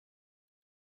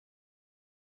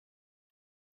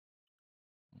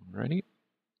 Alrighty.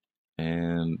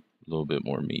 And a little bit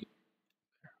more meat.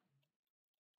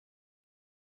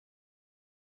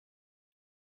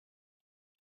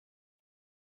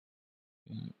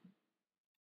 Okay.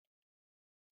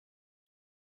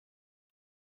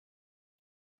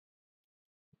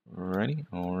 Alrighty.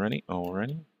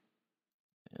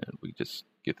 And we just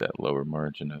get that lower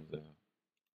margin of the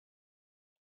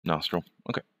nostril.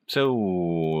 Okay,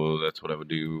 so that's what I would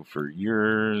do for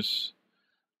yours.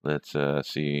 Let's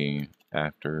see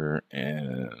after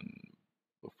and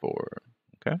before.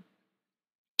 Okay, a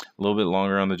little bit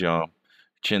longer on the jaw.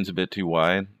 Chin's a bit too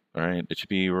wide. All right, it should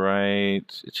be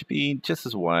right. It should be just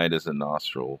as wide as the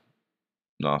nostrils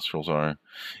are.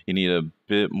 You need a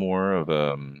bit more of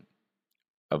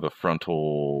a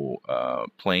frontal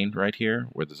plane right here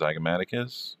where the zygomatic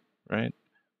is.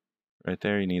 Right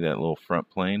there, you need that little front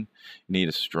plane. You need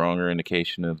a stronger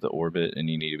indication of the orbit,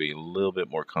 and you need to be a little bit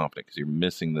more confident because you're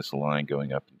missing this line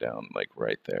going up and down, like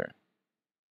right there.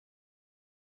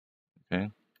 Okay?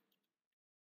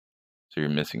 So you're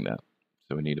missing that.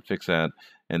 So we need to fix that.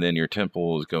 And then your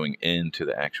temple is going into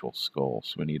the actual skull.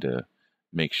 So we need to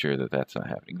make sure that that's not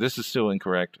happening. This is still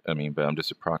incorrect. I mean, but I'm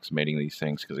just approximating these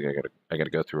things because I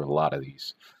gotta go through a lot of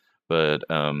these. But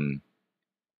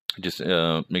just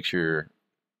make sure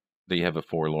that you have a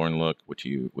forlorn look, which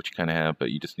you kind of have,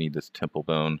 but you just need this temple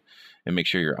bone, and make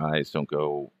sure your eyes don't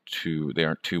go they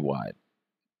aren't too wide.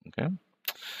 Okay.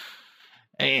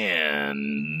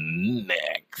 And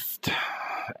next,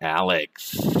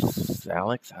 Alex.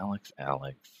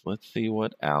 Let's see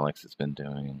what Alex has been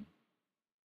doing.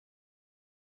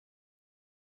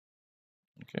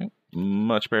 Okay,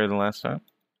 much better than last time.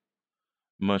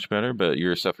 Much better, but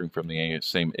you're suffering from the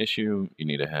same issue. You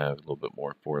need to have a little bit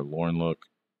more forlorn look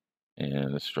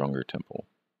and a stronger temple.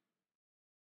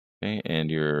 Okay, and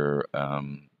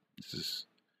this is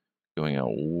going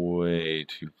out way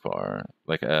too far.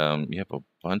 Like, you have a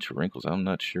bunch of wrinkles. I'm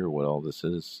not sure what all this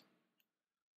is.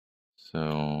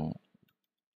 So,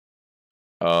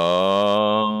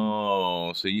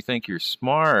 oh, so you think you're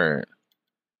smart.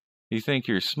 You think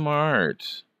you're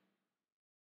smart.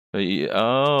 But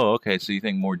oh, okay, so you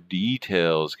think more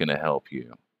detail is going to help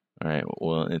you. All right,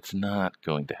 well, it's not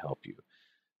going to help you.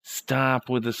 Stop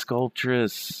with the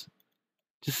sculptress.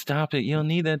 Just stop it. You don't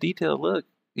need that detail. Look,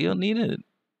 you don't need it.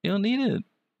 You don't need it.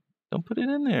 Don't put it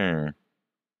in there.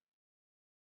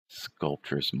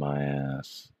 Sculptress, my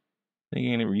ass.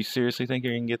 You seriously think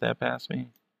you're gonna get that past me?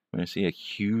 I'm gonna see a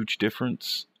huge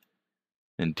difference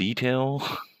in detail.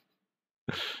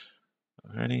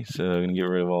 Alrighty, so I'm gonna get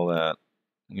rid of all that.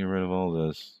 Get rid of all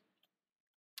this.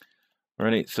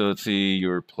 Alrighty, so let's see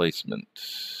your placement.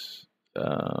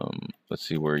 Let's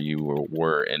see where you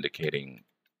were indicating.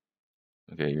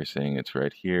 Okay, you're saying it's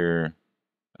right here.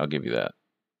 I'll give you that.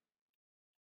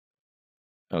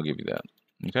 I'll give you that.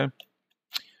 Okay.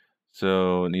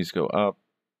 So it needs to go up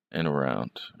and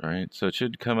around. All right. So it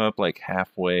should come up like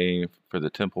halfway for the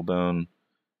temple bone,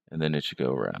 and then it should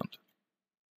go around.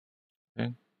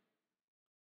 Okay.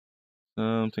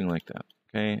 Something like that.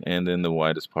 Okay. And then the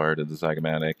widest part of the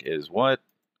zygomatic is what?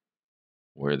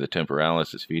 Where the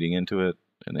temporalis is feeding into it,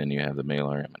 and then you have the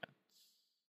malar eminence.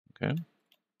 Okay.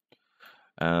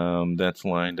 That's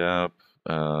lined up.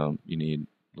 You need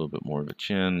a little bit more of a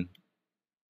chin,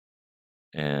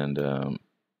 and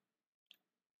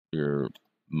your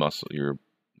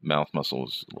mouth muscle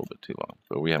is a little bit too long,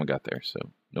 but we haven't got there, so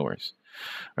no worries.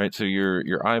 All right, so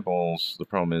your eyeballs, the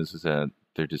problem is that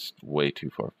they're just way too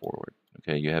far forward.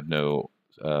 Okay, you have no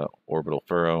orbital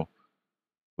furrow,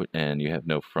 and you have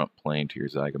no front plane to your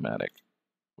zygomatic,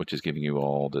 which is giving you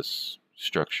all this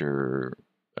structure,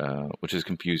 which is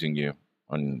confusing you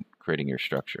on creating your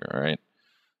structure. All right,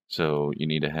 so you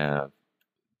need to have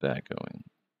that going.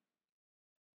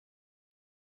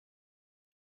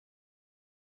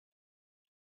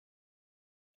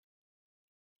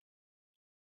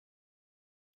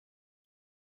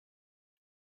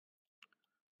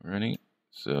 Ready?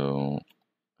 So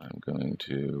I'm going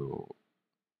to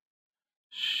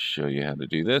show you how to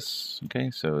do this.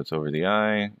 Okay, so it's over the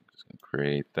eye. Just gonna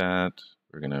create that.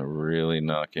 We're gonna really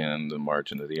knock in the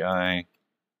margin of the eye.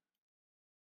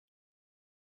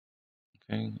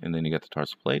 Okay, and then you got the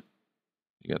tarsal plate.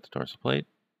 You got the tarsal plate.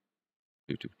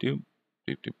 Doop doop doop.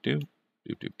 Doop doop doop.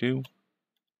 Doop doop doop.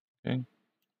 Okay.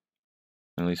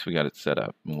 At least we got it set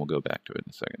up, and we'll go back to it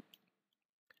in a second.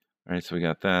 All right, so we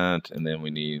got that, and then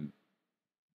we need.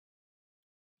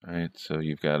 All right, so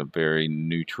you've got a very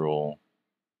neutral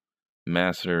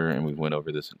masseter, and we went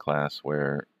over this in class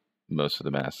where most of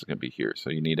the mass is going to be here.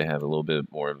 So you need to have a little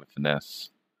bit more of a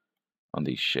finesse on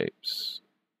these shapes.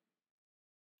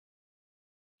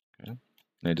 Okay,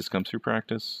 and it just comes through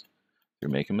practice. You're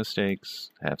making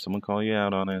mistakes, have someone call you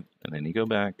out on it, and then you go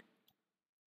back.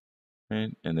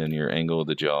 Right, and then your angle of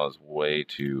the jaw is way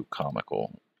too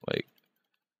comical. Like,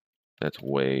 that's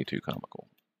way too comical.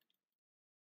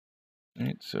 All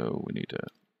right, so we need to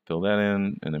fill that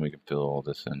in, and then we can fill all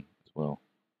this in as well.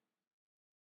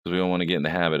 Because we don't want to get in the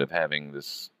habit of having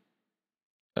this,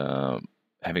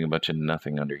 having a bunch of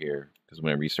nothing under here. Because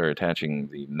whenever you start attaching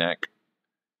the neck,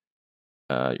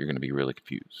 you're going to be really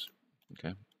confused.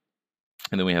 Okay,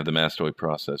 and then we have the mastoid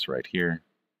process right here.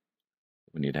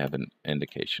 We need to have an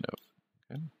indication of.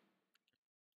 Okay,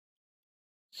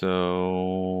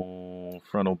 so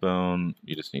frontal bone,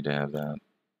 you just need to have that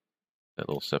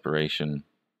little separation.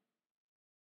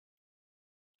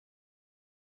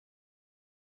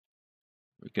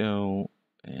 There we go,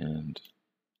 and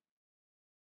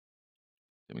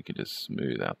then we can just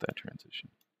smooth out that transition.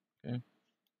 Okay.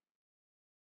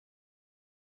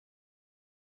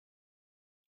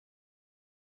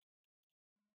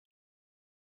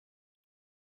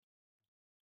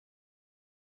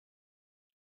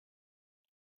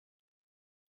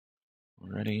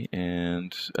 Alrighty,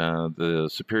 and the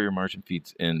superior margin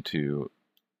feeds into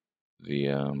the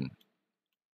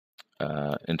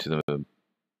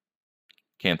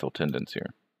canthal tendons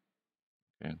here.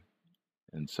 Okay,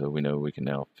 and so we know we can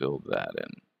now fill that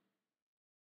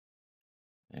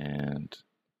in and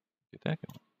get that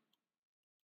going.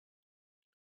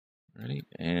 Ready,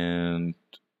 and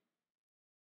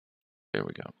there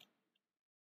we go.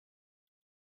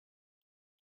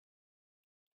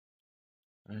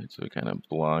 All right, so we kind of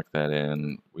block that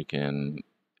in. We can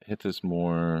hit this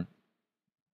more,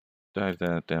 dive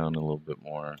that down a little bit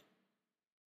more,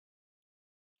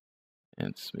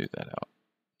 and smooth that out.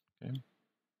 Okay.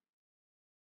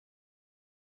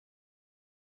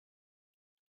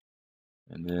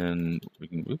 And then we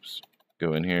can, oops,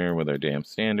 go in here with our damn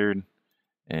standard,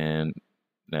 and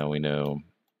now we know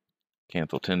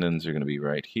canthal tendons are going to be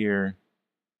right here,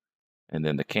 and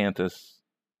then the canthus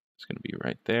is going to be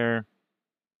right there.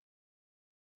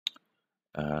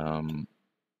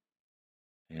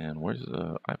 And where's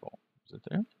the eyeball? Is it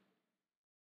there?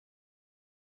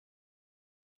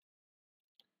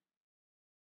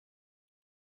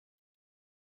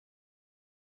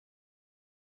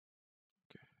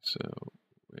 Okay, so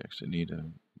we actually need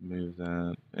to move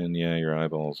that. And yeah, your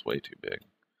eyeball is way too big.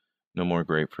 No more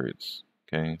grapefruits.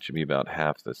 Okay, it should be about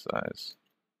half this size.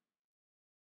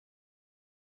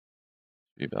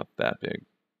 Should be about that big.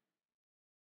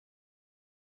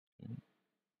 Okay.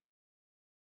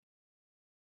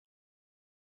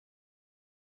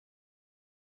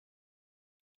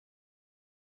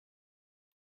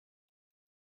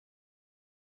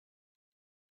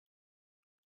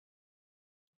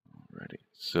 Alrighty.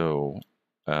 So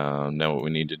now what we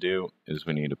need to do is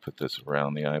we need to put this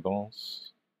around the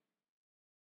eyeballs.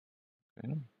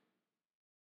 Okay.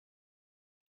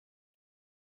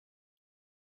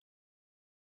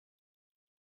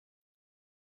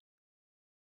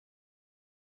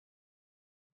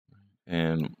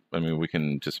 And I mean, we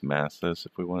can just mask this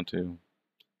if we want to,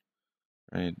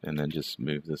 right? And then just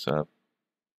move this up.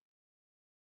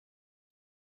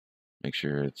 Make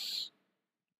sure it's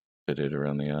fitted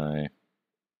around the eye.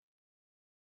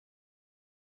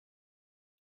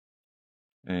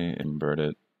 Okay, invert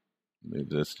it. Move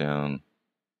this down.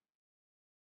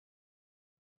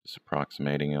 Just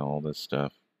approximating all this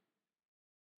stuff.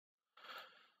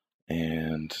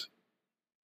 And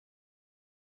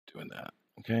doing that.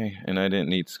 Okay, and I didn't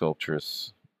need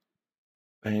Sculptress.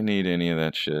 I didn't need any of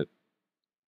that shit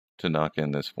to knock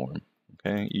in this form.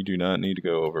 Okay, you do not need to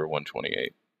go over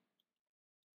 128.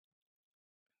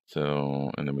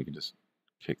 So, and then we can just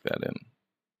kick that in.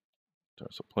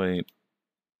 Tarsal plate.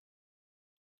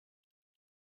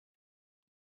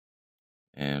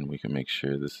 And we can make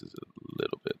sure this is a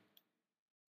little bit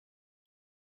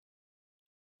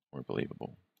more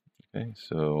believable. Okay,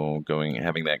 so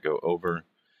having that go over,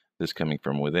 this coming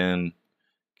from within,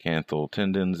 canthal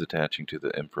tendons attaching to the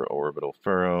infraorbital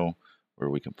furrow, where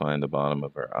we can find the bottom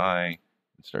of our eye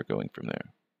and start going from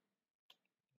there.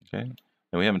 Okay,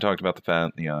 and we haven't talked about the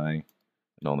fat in the eye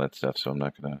and all that stuff, so I'm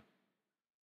not going to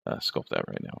sculpt that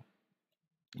right now.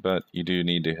 But you do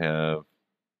need to have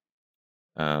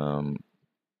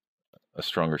a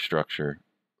stronger structure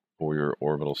for your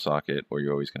orbital socket, or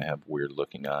you're always going to have weird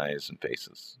looking eyes and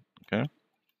faces. Okay,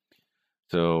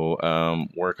 so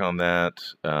work on that,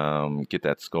 get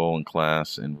that skull in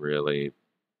class, and really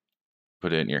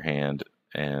put it in your hand.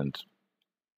 And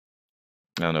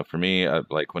I don't know, for me,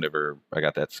 like whenever I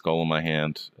got that skull in my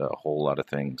hand, a whole lot of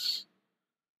things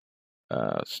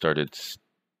started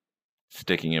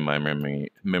sticking in my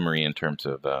memory in terms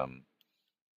of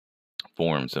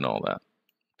forms and all that.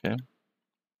 Okay,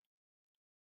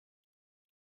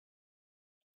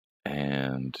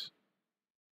 and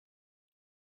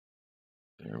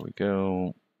there we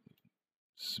go.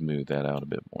 Smooth that out a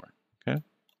bit more. Okay,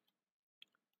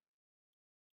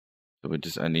 so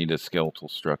I need a skeletal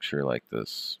structure like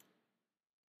this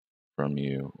from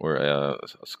you, or a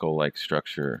skull-like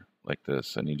structure like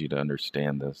this. I need you to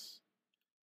understand this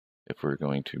if we're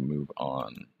going to move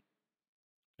on.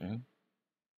 Okay.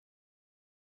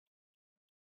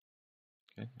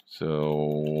 Okay.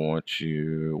 So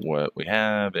what we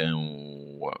have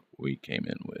and what we came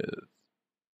in with.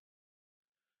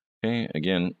 Okay.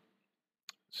 Again,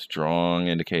 strong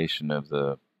indication of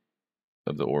the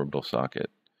orbital socket,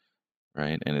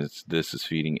 right? And this is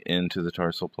feeding into the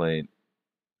tarsal plate.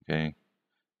 Okay,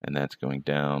 and that's going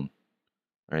down,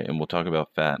 right? And we'll talk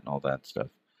about fat and all that stuff.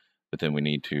 But then we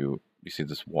need to, you see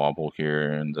this wobble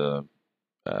here in the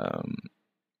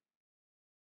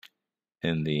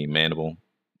mandible,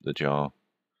 the jaw.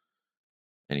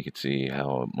 And you can see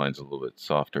how mine's a little bit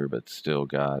softer, but still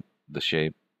got the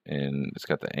shape, and it's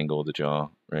got the angle of the jaw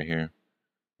right here,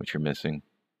 which you're missing.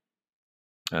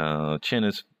 Chin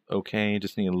is okay,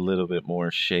 just need a little bit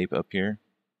more shape up here.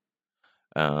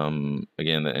 Again,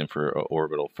 the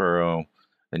infraorbital furrow,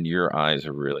 and your eyes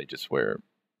are really just where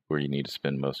you need to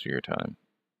spend most of your time.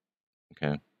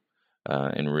 Okay,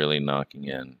 and really knocking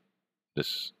in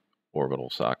this orbital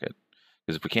socket,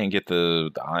 because if we can't get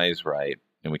the eyes right,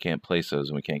 and we can't place those,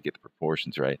 and we can't get the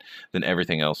proportions right, then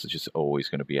everything else is just always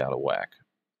going to be out of whack.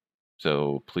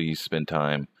 So please spend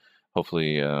time.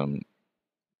 Hopefully,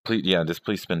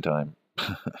 please spend time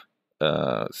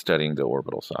studying the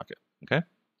orbital socket. Okay.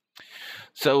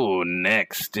 So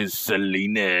next is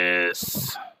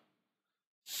Salinas.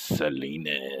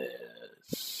 Salinas.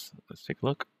 Let's take a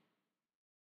look.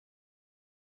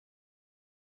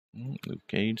 Luke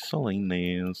Cage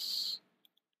Salinas.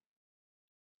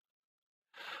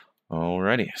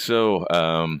 Alrighty. So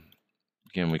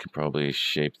again, we could probably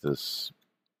shape this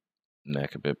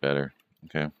neck a bit better.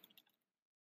 Okay.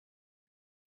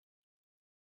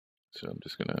 So I'm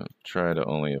just gonna try to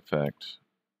only affect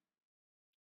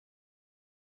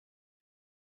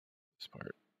this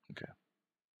part. Okay.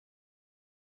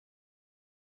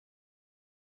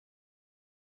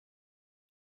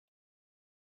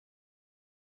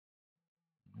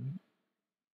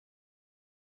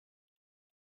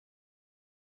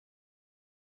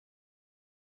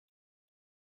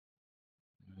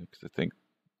 Because I think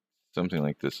something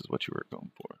like this is what you were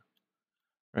going for.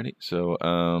 Ready? So,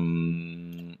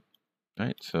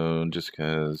 right. So just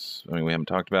because, I mean, we haven't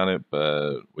talked about it,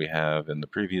 but we have in the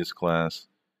previous class,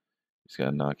 just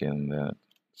got to knock in that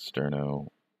sternocleidomastoid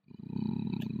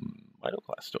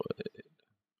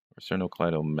or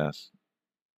sternocleidomastoid.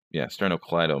 Yeah,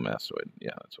 sternocleidomastoid.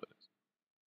 Yeah, that's what it is.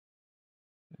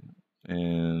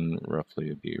 And roughly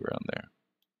it'd be around there.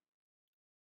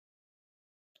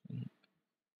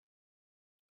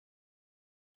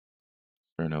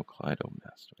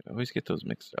 Sternocleidomastoid. I always get those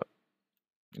mixed up.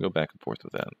 I go back and forth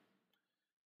with that.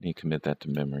 You commit that to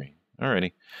memory.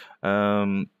 Alrighty.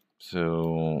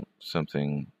 So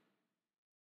something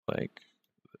like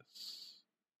this.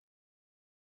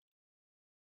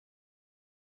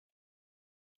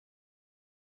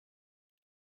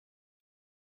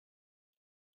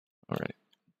 Alright.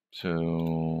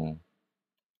 So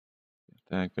get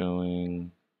that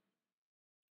going.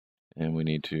 And we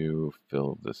need to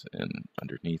fill this in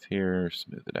underneath here,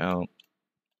 smooth it out.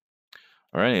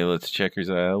 All right, let's check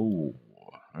your All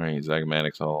right,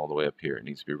 zygomatic's all the way up here. It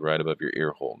needs to be right above your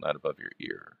ear hole, not above your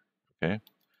ear. Okay.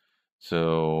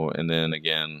 So, and then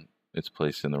again, it's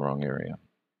placed in the wrong area.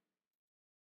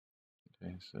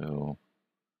 Okay, so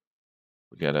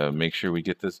we gotta make sure we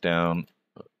get this down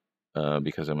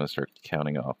because I'm gonna start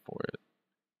counting off for it.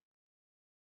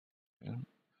 Okay.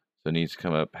 So it needs to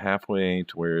come up halfway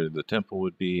to where the temple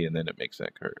would be, and then it makes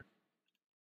that curve.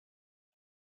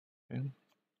 Okay.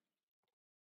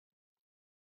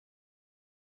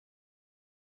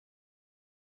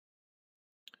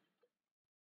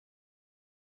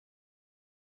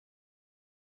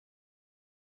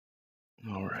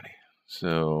 Alrighty.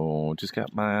 So just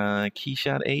got my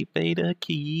KeyShot 8 beta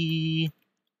key.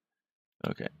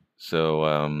 Okay. So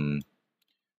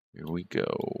here we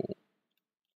go.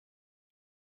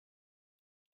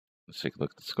 Let's take a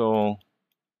look at the skull.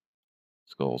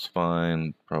 Skull's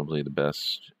fine. Probably the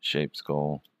best shaped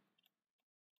skull.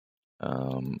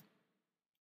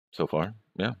 So far.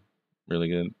 Yeah. Really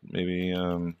good. Maybe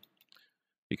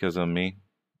because I'm me.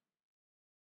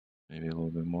 Maybe a little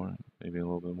bit more. Maybe a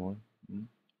little bit more.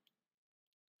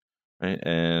 Right,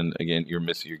 and again, you're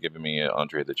giving me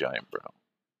Andre the Giant brow.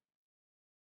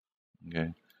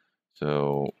 Okay,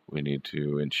 so we need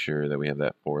to ensure that we have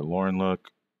that forlorn look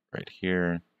right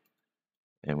here,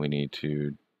 and we need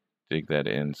to dig that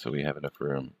in so we have enough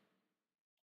room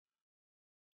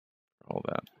for all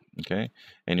that. Okay,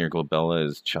 and your glabella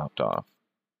is chopped off,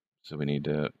 so we need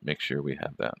to make sure we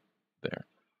have that there.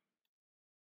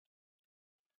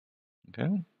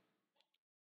 Okay,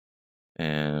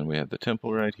 and we have the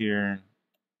temple right here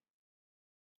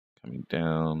coming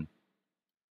down,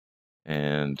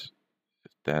 and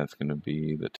that's going to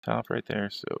be the top right there.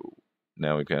 So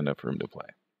now we've got enough room to play.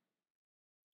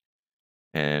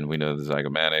 And we know the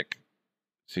zygomatic.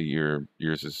 See,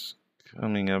 yours is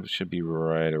coming up, should be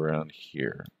right around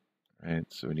here, right?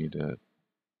 So we need to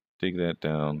dig that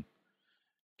down,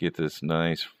 get this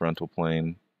nice frontal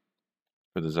plane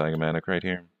for the zygomatic right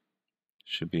here.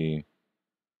 Should be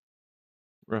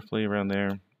roughly around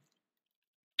there.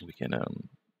 We can bring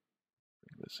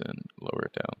this in, lower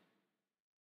it down,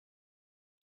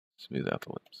 smooth out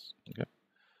the lips. Okay.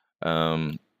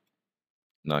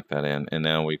 Knock that in, and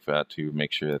now we've got to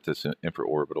make sure that this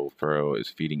infraorbital furrow is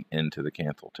feeding into the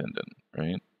canthal tendon,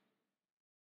 right?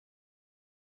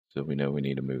 So we know we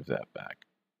need to move that back.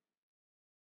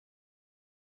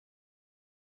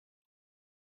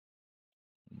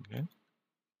 Okay.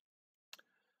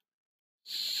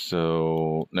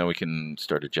 So now we can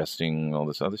start adjusting all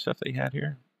this other stuff that he had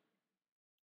here.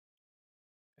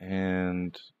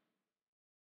 And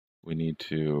we need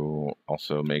to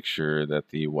also make sure that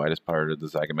the widest part of the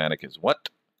zygomatic is what?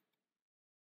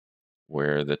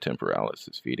 Where the temporalis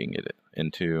is feeding it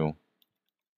into.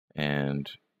 And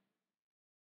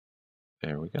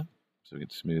there we go. So we can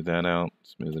smooth that out,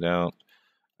 smooth it out.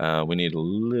 We need a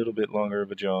little bit longer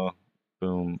of a jaw.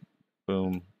 Boom,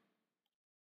 boom.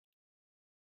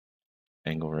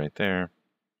 Angle right there.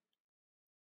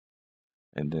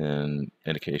 And then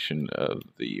indication of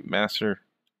the masseter.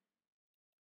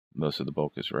 Most of the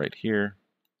bulk is right here.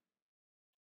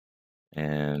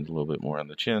 And a little bit more on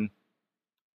the chin.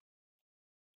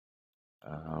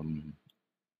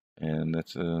 And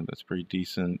that's pretty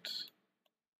decent.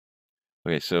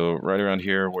 Okay, so right around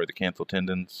here where the canthal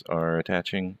tendons are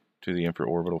attaching to the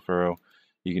infraorbital furrow,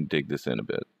 you can dig this in a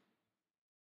bit.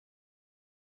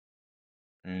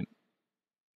 Right,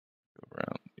 go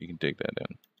around. You can dig that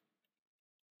in.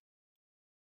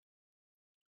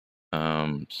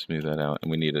 Smooth that out,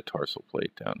 and we need a tarsal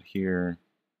plate down here.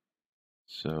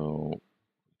 So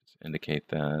let's indicate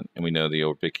that, and we know the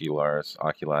orbicularis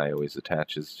oculi always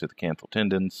attaches to the canthal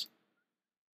tendons.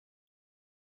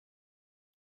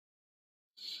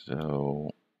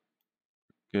 So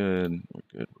good, we're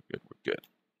good, we're good, we're good.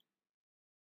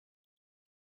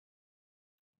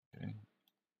 Okay.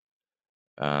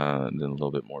 And then a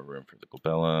little bit more room for the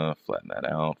glabella, flatten that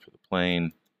out for the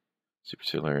plane.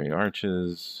 Superciliary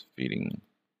arches, feeding.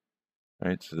 All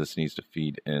right, so this needs to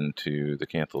feed into the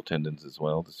canthal tendons as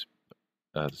well,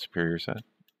 the superior side.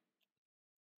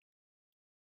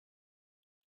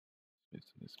 Smooth,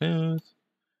 smooth, smooth.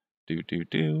 Do, do,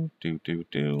 do, do, do,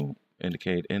 do.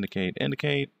 Indicate, indicate,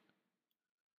 indicate.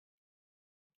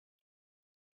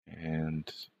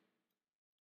 And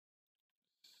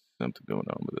something going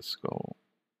on with the skull.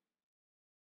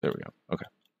 There we go. Okay.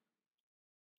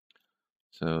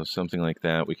 So something like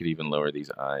that. We could even lower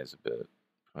these eyes a bit.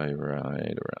 Probably right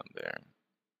around there.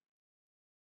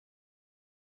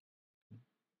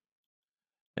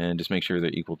 And just make sure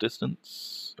they're equal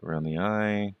distance around the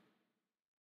eye.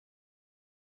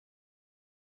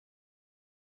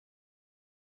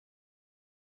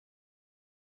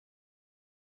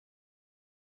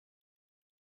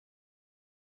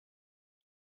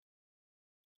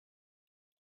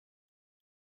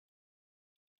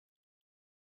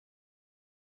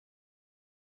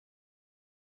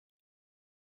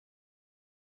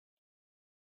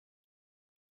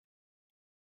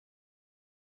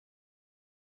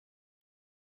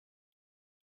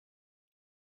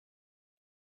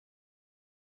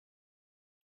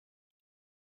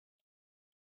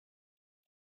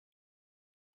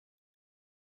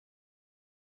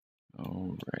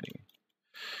 Alrighty.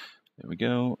 There we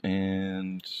go,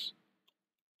 and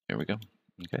there we go.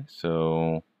 Okay,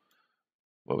 so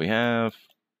what we have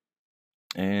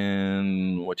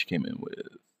and what you came in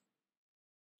with.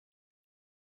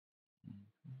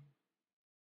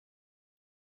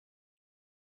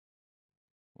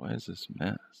 Why is this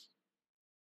mess?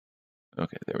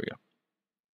 Okay, there we go.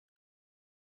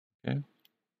 Okay.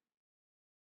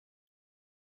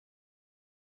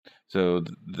 So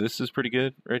this is pretty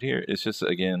good right here. It's just,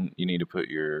 again, you need to put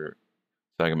your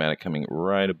zygomatic coming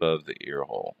right above the ear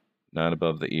hole, not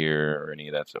above the ear or any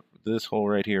of that stuff. This hole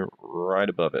right here, right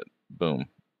above it. Boom,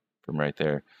 from right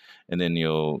there. And then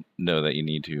you'll know that you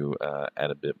need to add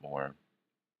a bit more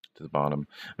to the bottom.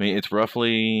 I mean, it's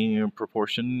roughly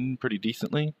proportioned pretty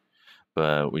decently,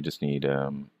 but we just need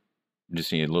a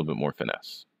little bit more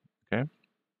finesse. Okay.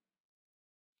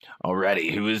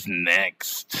 Alrighty, who is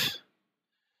next?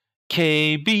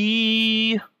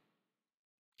 KB.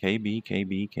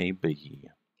 KB.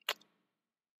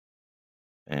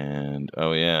 And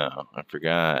oh yeah, I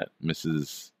forgot,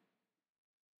 Mrs.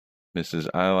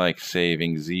 I like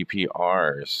saving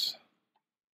ZPRs.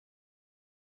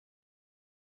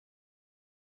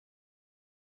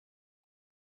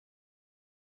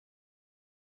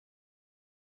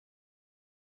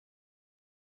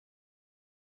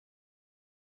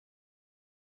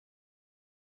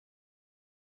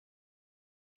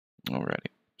 Alrighty.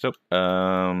 So,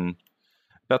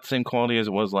 about the same quality as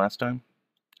it was last time.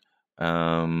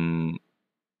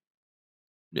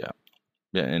 Yeah,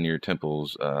 and your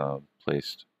temples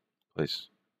placed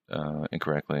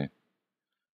incorrectly.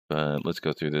 But let's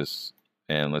go through this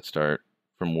and let's start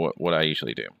from what I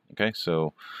usually do. Okay,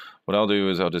 so what I'll do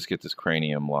is I'll just get this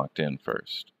cranium locked in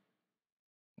first.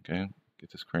 Okay,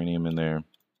 get this cranium in there.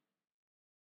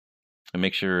 And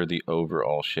make sure the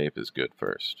overall shape is good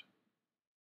first.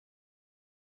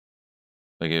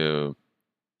 Like and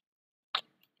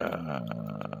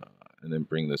then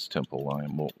bring this temple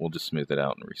line. We'll just smooth it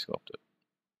out and resculpt it.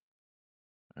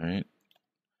 All right.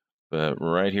 But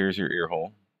right here is your ear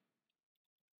hole.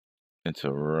 And so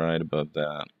right above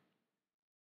that,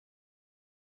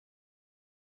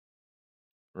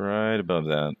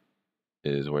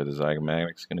 is where the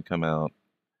zygomatic is going to come out.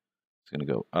 It's going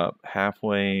to go up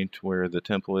halfway to where the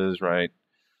temple is, right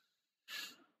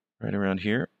around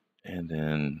here, and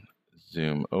then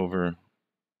zoom over,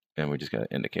 and we just got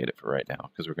to indicate it for right now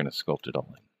because we're going to sculpt it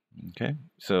all in. Okay,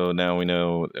 so now we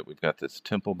know that we've got this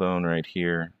temple bone right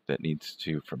here that needs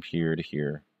to, from here to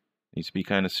here, needs to be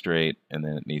kind of straight, and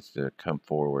then it needs to come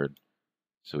forward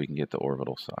so we can get the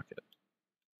orbital socket.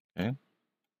 Okay,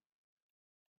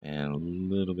 and a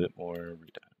little bit more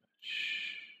retouch.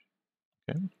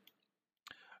 Okay.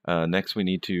 Next, we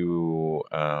need to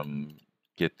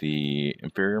get the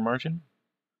inferior margin.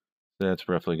 That's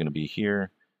roughly going to be here,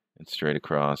 and straight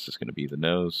across is going to be the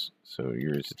nose. So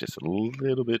yours is just a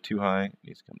little bit too high. It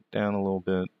needs to come down a little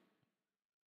bit.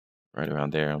 Right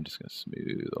around there, I'm just going to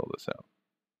smooth all this out.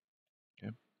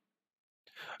 Okay.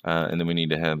 And then we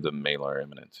need to have the malar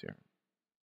eminence here.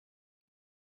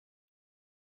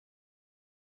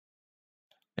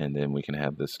 And then we can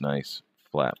have this nice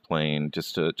flat plane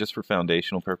just for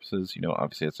foundational purposes. You know,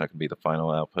 obviously it's not going to be the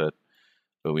final output,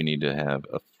 but we need to have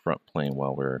a front plane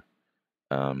while we're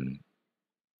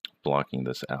blocking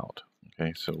this out.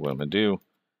 Okay, so what I'm going to do is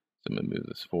I'm going to move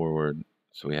this forward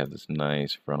so we have this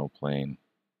nice frontal plane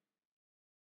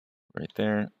right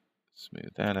there.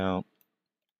 Smooth that out.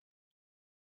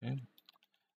 Okay.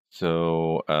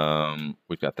 So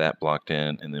we've got that blocked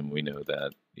in, and then we know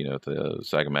that, you know, the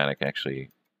zygomatic actually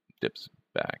dips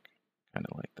back, kind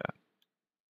of like that.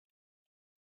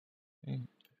 Okay.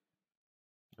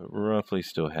 But roughly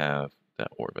still have that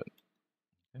orbit.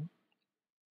 Okay.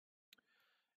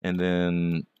 And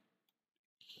then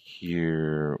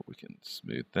here we can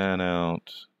smooth that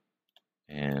out,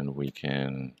 and we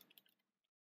can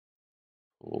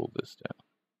pull this down.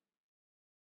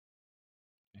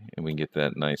 Okay. And we can get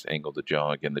that nice angle to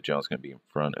jaw. Again, the jaw is going to be in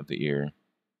front of the ear.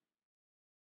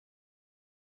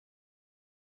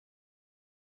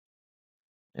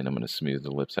 And I'm going to smooth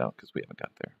the lips out because we haven't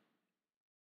got there.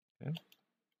 Okay.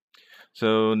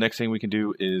 So next thing we can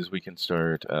do is we can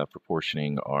start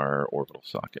proportioning our orbital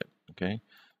socket. Okay.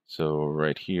 So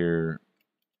right here,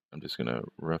 I'm just going to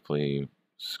roughly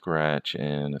scratch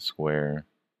in a square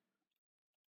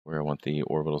where I want the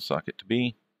orbital socket to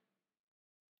be.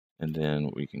 And then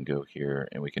we can go here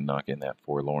and we can knock in that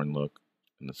forlorn look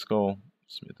in the skull,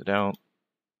 smooth it out.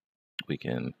 We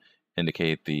can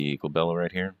indicate the glabella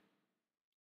right here,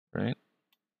 right?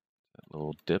 That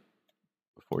little dip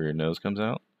before your nose comes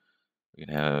out. We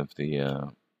can have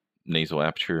the nasal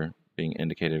aperture being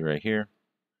indicated right here.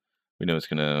 We know it's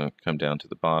going to come down to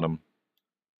the bottom.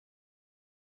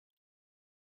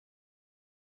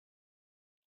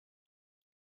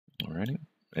 Alrighty.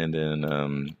 And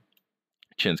then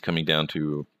chin's coming down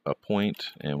to a point,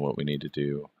 and what we need to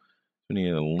do, we need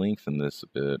to lengthen this a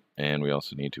bit, and we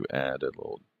also need to add a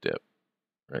little dip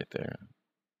right there.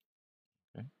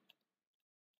 Okay.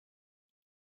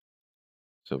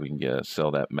 So we can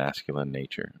sell that masculine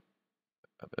nature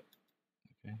of it.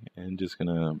 Okay. And just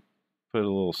gonna put a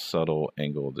little subtle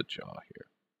angle of the jaw here.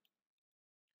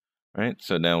 All right,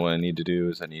 so now what I need to do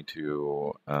is I need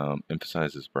to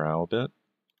emphasize his brow a bit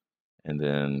and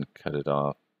then cut it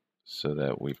off so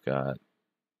that we've got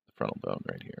the frontal bone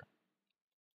right here.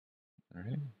 All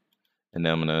right, and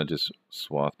now I'm gonna just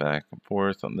swath back and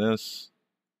forth on this,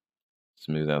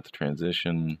 smooth out the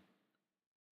transition,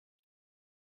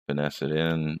 finesse it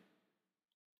in,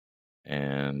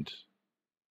 and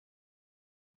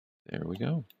there we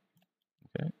go.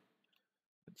 Okay,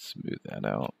 let's smooth that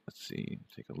out. Let's see,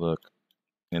 take a look.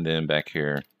 And then back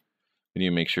here, we need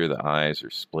to make sure the eyes are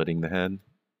splitting the head,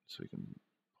 so we can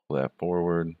pull that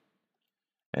forward,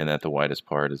 and that the widest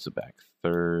part is the back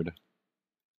third.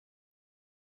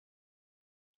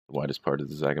 The widest part of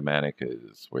the zygomatic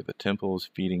is where the temple is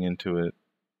feeding into it.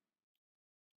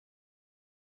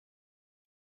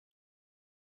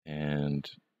 And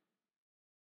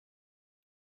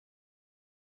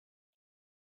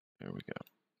there we go.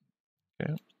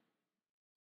 Okay.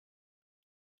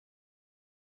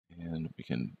 And we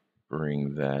can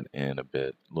bring that in a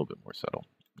little bit more subtle.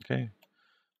 Okay.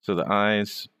 So the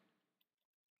eyes,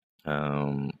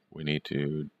 we need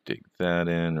to dig that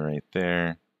in right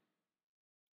there.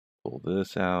 Pull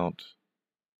this out.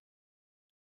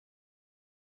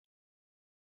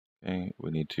 Okay,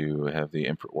 we need to have the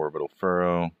infraorbital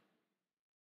furrow,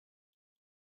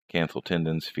 canthal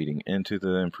tendons feeding into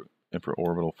the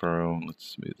infraorbital furrow. Let's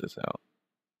smooth this out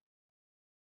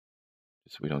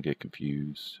so we don't get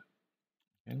confused.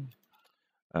 Okay.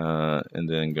 And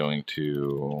then going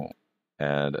to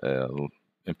add an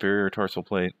inferior tarsal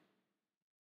plate,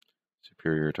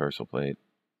 superior tarsal plate,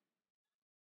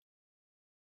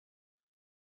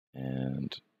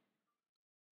 and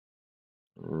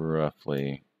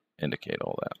roughly indicate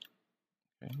all that.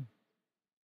 Okay.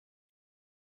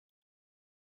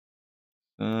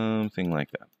 Something like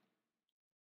that.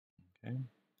 Okay.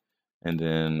 And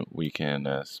then we can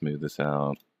smooth this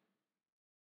out,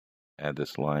 add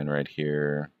this line right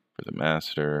here for the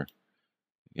masseter.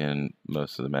 Again,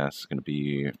 most of the mask is going to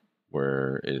be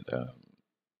where it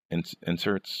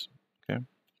inserts. Okay.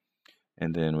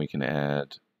 And then we can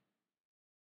add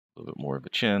a little bit more of a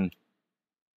chin,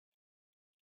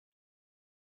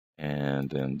 and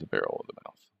then the barrel of the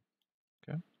mouth.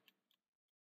 Okay.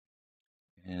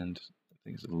 And I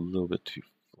think it's a little bit too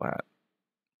flat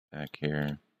back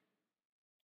here.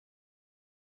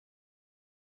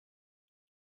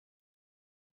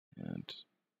 And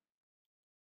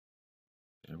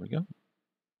there we go.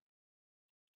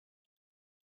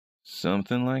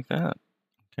 Something like that.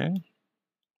 Okay.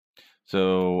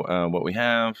 So what we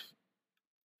have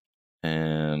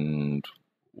and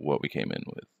what we came in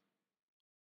with.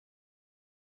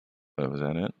 Oh, was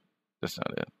that it? That's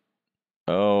not it.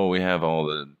 Oh, we have all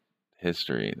the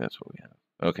history. That's what we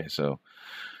have. Okay, so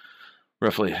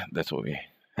roughly that's what we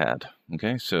had.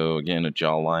 Okay, so again, a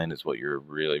jawline is what you're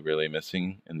really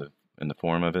missing in the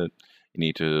form of it. You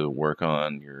need to work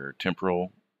on your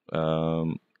temporal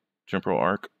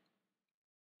arc.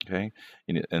 Okay,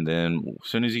 and then as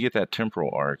soon as you get that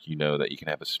temporal arc, you know that you can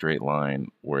have a straight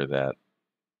line where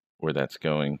that's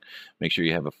going. Make sure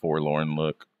you have a forlorn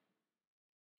look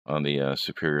on the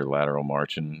superior lateral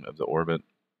margin of the orbit,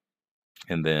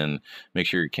 and then make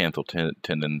sure your canthal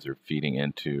tendons are feeding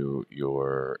into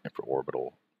your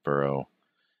infraorbital furrow,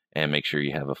 and make sure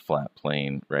you have a flat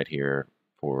plane right here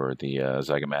for the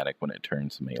zygomatic when it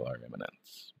turns to malar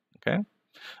eminence. Okay,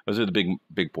 those are the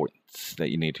big points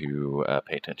that you need to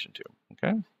pay attention to.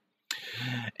 Okay,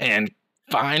 and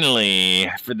finally,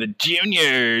 for the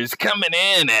juniors coming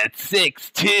in at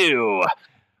 6'2",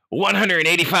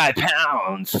 185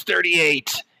 pounds,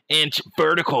 38-inch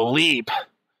vertical leap.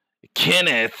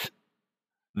 Kenneth,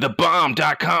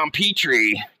 thebomb.com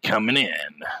Petrie coming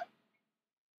in.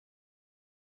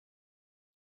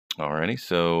 Alrighty,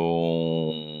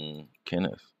 so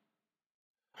Kenneth.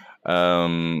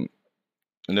 No,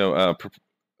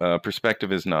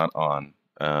 perspective is not on.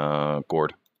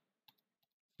 Gord,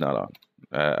 not on.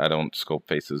 I don't sculpt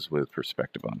faces with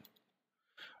perspective on.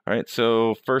 All right,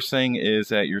 so first thing is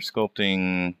that you're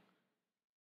sculpting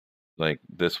like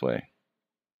this way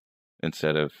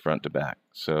instead of front to back.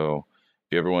 So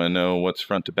if you ever want to know what's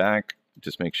front to back,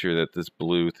 just make sure that this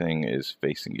blue thing is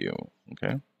facing you,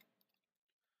 okay?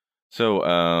 So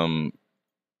going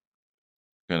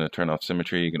to turn off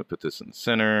symmetry, going to put this in the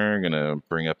center, going to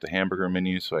bring up the hamburger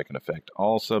menu so I can affect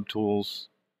all subtools,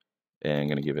 and I'm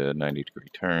going to give it a 90-degree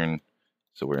turn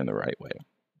so we're in the right way.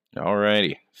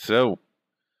 Alrighty, so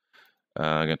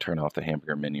I'm going to turn off the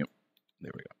hamburger menu.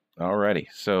 There we go. Alrighty,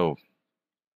 so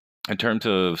in terms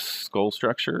of skull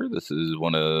structure, this is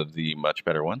one of the much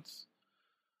better ones.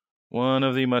 One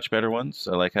of the much better ones.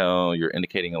 I like how you're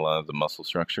indicating a lot of the muscle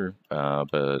structure,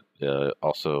 but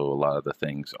also a lot of the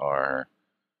things are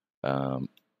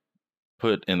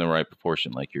put in the right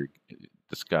proportion. Like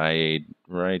the sky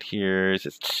right here is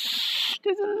just a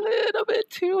little bit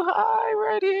too high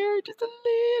right here. Just a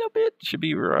little bit. Should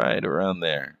be right around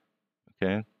there.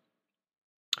 Okay.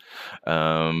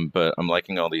 But I'm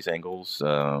liking all these angles,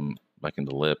 liking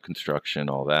the lip construction,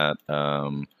 all that.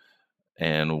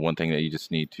 And one thing that you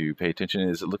just need to pay attention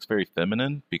is it looks very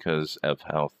feminine because of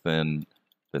how thin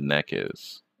the neck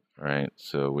is, right?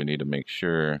 So we need to make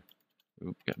sure,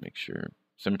 gotta make sure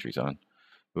symmetry's on.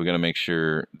 We're gonna make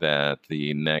sure that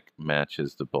the neck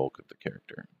matches the bulk of the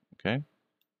character, okay?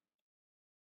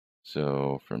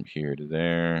 So from here to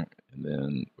there, and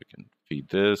then we can feed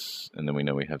this, and then we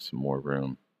know we have some more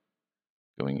room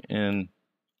going in, and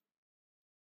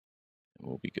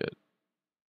we'll be good.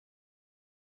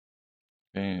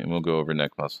 Okay, and we'll go over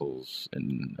neck muscles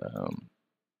in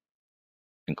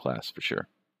class for sure.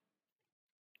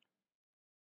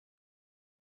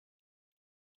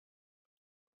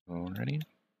 Alrighty.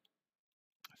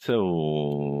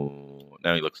 So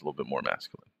now he looks a little bit more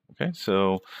masculine. Okay,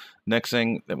 so next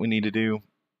thing that we need to do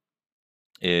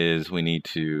is we need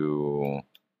to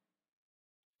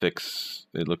fix,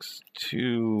 it looks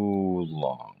too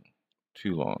long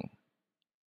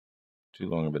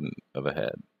of a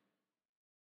head.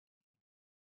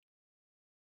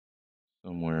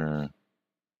 Somewhere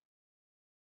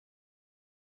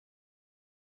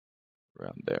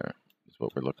around there is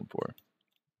what we're looking for,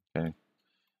 okay?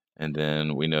 And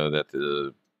then we know that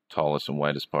the tallest and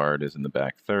widest part is in the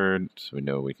back third, so we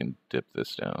know we can dip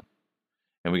this down.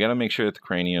 And we got to make sure that the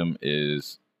cranium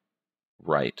is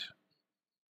right.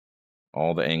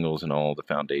 All the angles and all the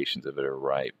foundations of it are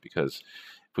right, because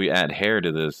if we add hair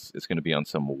to this, it's going to be on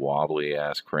some wobbly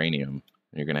ass cranium.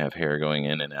 And you're going to have hair going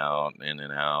in and out, and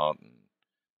it's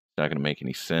not going to make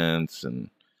any sense. And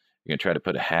you're going to try to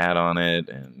put a hat on it,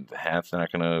 and the hat's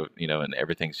not going to, and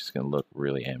everything's just going to look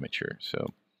really amateur.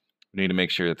 So we need to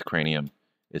make sure that the cranium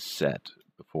is set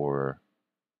before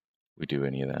we do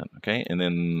any of that, okay? And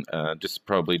then just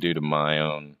probably due to my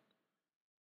own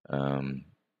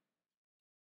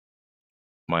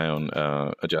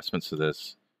adjustments to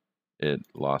this, it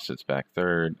lost its back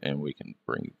third, and we can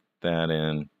bring that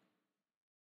in,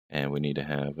 and we need to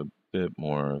have a bit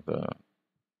more of a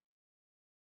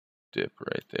dip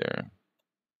right there,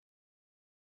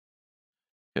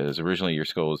 because originally your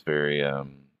skull was very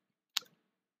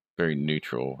very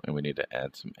neutral, and we need to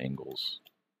add some angles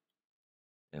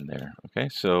in there. Okay,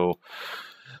 so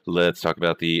let's talk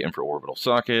about the infraorbital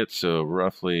socket. So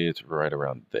roughly it's right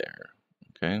around there,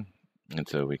 okay? And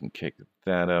so we can kick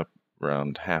that up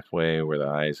around halfway where the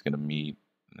eye is going to meet,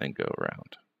 and then go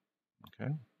around,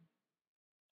 okay?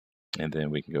 And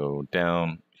then we can go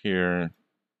down here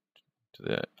to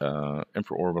the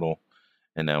infraorbital,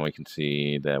 and now we can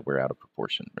see that we're out of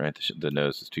proportion, right? The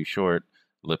nose is too short,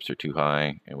 lips are too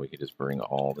high, and we can just bring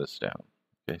all this down.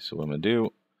 Okay, so what I'm going to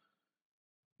do,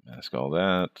 mask all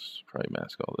that, probably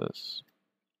mask all this,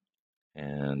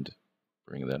 and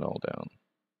bring that all down.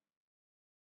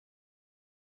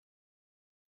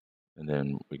 And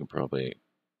then we can probably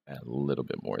add a little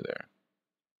bit more there.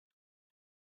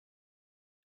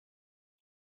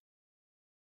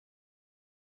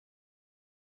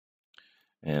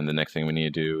 And the next thing we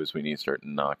need to do is we need to start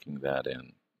knocking that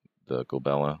in. The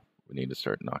glabella, we need to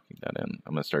start knocking that in.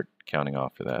 I'm going to start counting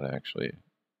off for that, actually,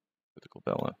 with the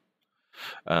glabella.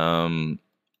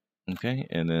 Okay,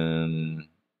 and then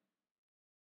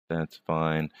that's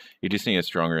fine. You just need a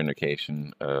stronger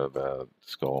indication of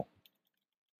skull.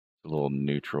 It's a little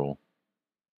neutral,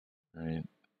 right?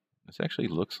 This actually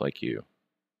looks like you.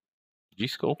 Did you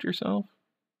sculpt yourself?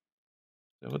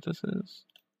 Is that what this is?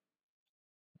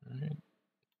 All right.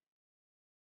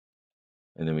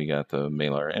 And then we got the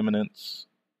malar eminence,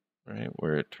 right,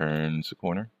 where it turns a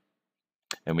corner.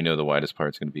 And we know the widest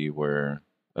part is going to be where,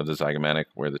 of the zygomatic,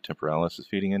 where the temporalis is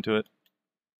feeding into it.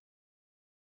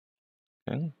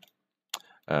 Okay.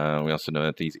 We also know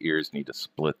that these ears need to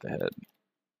split the head.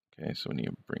 Okay, so we need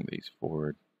to bring these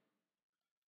forward.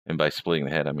 And by splitting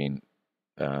the head, I mean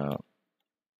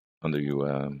when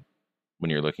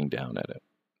you're looking down at it.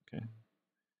 Okay.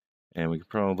 And we could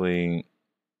probably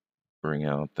bring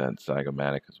out that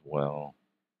zygomatic as well.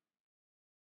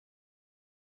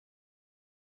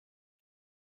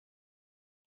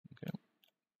 Okay.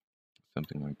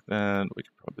 Something like that. We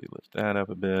could probably lift that up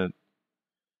a bit.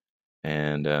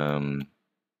 And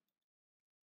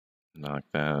knock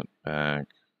that back,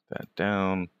 that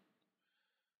down.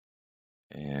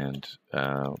 And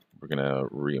we're going to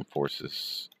reinforce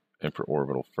this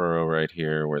infraorbital furrow right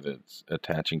here where it's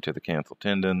attaching to the canthal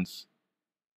tendons.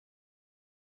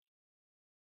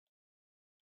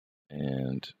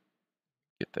 And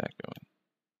get that going.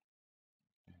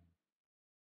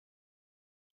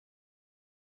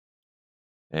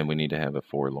 And we need to have a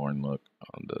forlorn look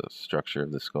on the structure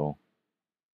of the skull.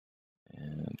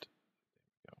 And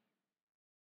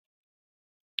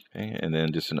okay, and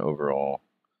then just an overall,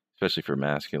 especially for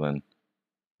masculine,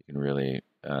 you can really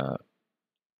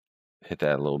hit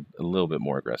that a little bit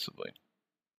more aggressively.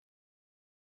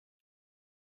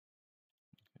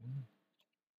 Okay.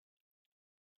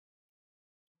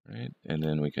 Right, and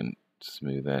then we can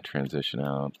smooth that transition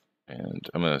out. And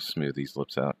I'm going to smooth these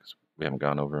lips out because we haven't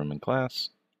gone over them in class.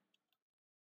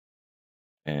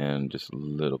 And just a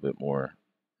little bit more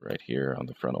right here on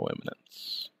the frontal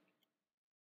eminence.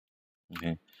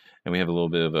 Okay, and we have a little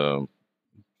bit of a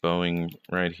bowing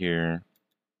right here.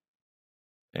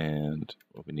 And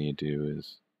what we need to do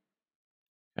is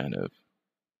kind of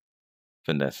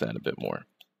finesse that a bit more,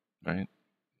 right?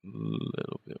 A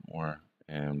little bit more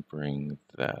and bring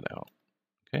that out.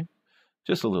 Okay,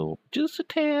 just a little, just a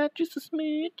tad, just a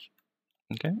smidge.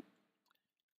 Okay,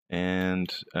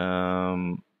 and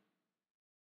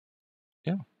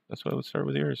yeah, that's what I would start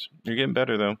with yours. You're getting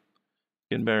better though.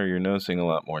 Getting better. You're noticing a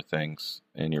lot more things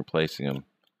and you're placing them,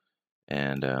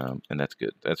 and that's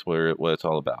good. That's what it's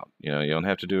all about. You know, you don't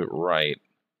have to do it right.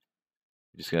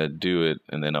 You just gotta do it,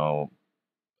 and then I'll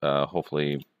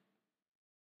hopefully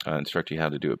instruct you how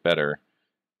to do it better.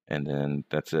 And then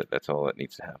that's it. That's all that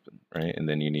needs to happen, right? And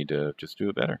then you need to just do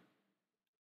it better.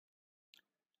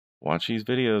 Watch these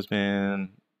videos,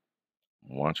 man.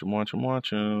 Watch them, watch them, watch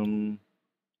them.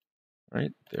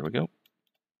 Right, there we go.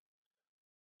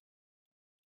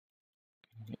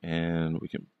 And we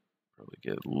can probably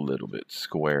get a little bit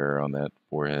square on that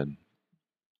forehead.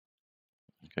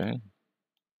 Okay.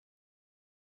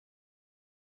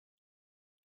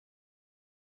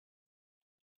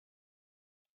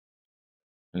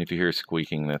 And if you hear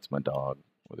squeaking, that's my dog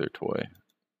with her toy.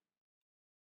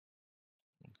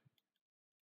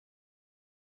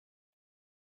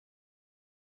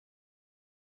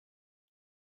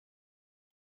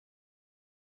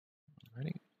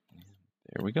 Alrighty,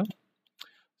 there we go.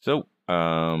 So,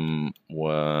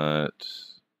 what?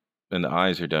 And the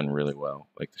eyes are done really well,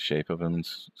 like the shape of them,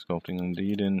 sculpting them.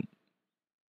 You didn't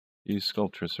use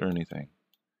Sculptress or anything.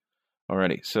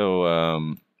 Alrighty,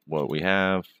 so what we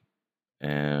have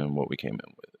and what we came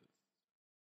in with.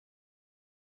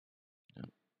 Yep,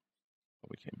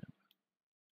 what we came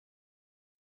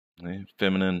in. Okay,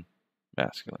 feminine,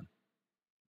 masculine.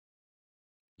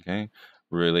 Okay,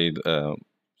 really, the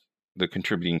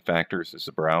contributing factors is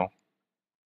the brow,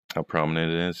 how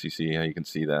prominent it is. You see how you can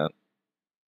see that,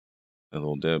 a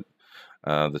little dip,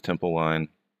 the temple line,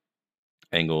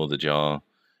 angle of the jaw,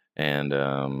 and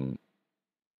the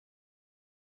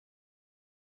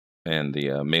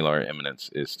malar eminence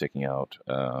is sticking out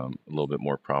a little bit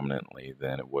more prominently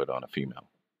than it would on a female.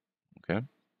 Okay,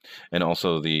 and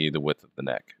also the width of the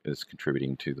neck is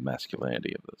contributing to the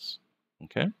masculinity of this.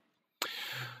 Okay,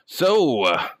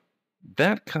 so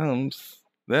that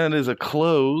is a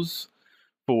close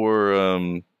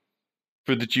for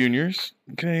the juniors.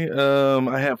 Okay,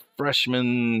 I have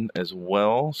freshmen as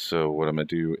well. So what I'm gonna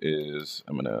do is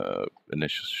I'm gonna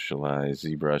initialize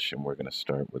ZBrush, and we're gonna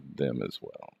start with them as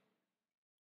well.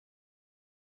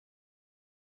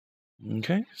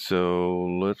 Okay, so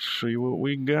let's see what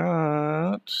we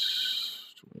got.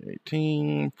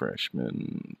 2018,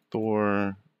 freshman,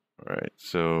 Thor. All right,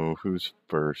 so who's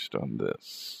first on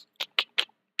this?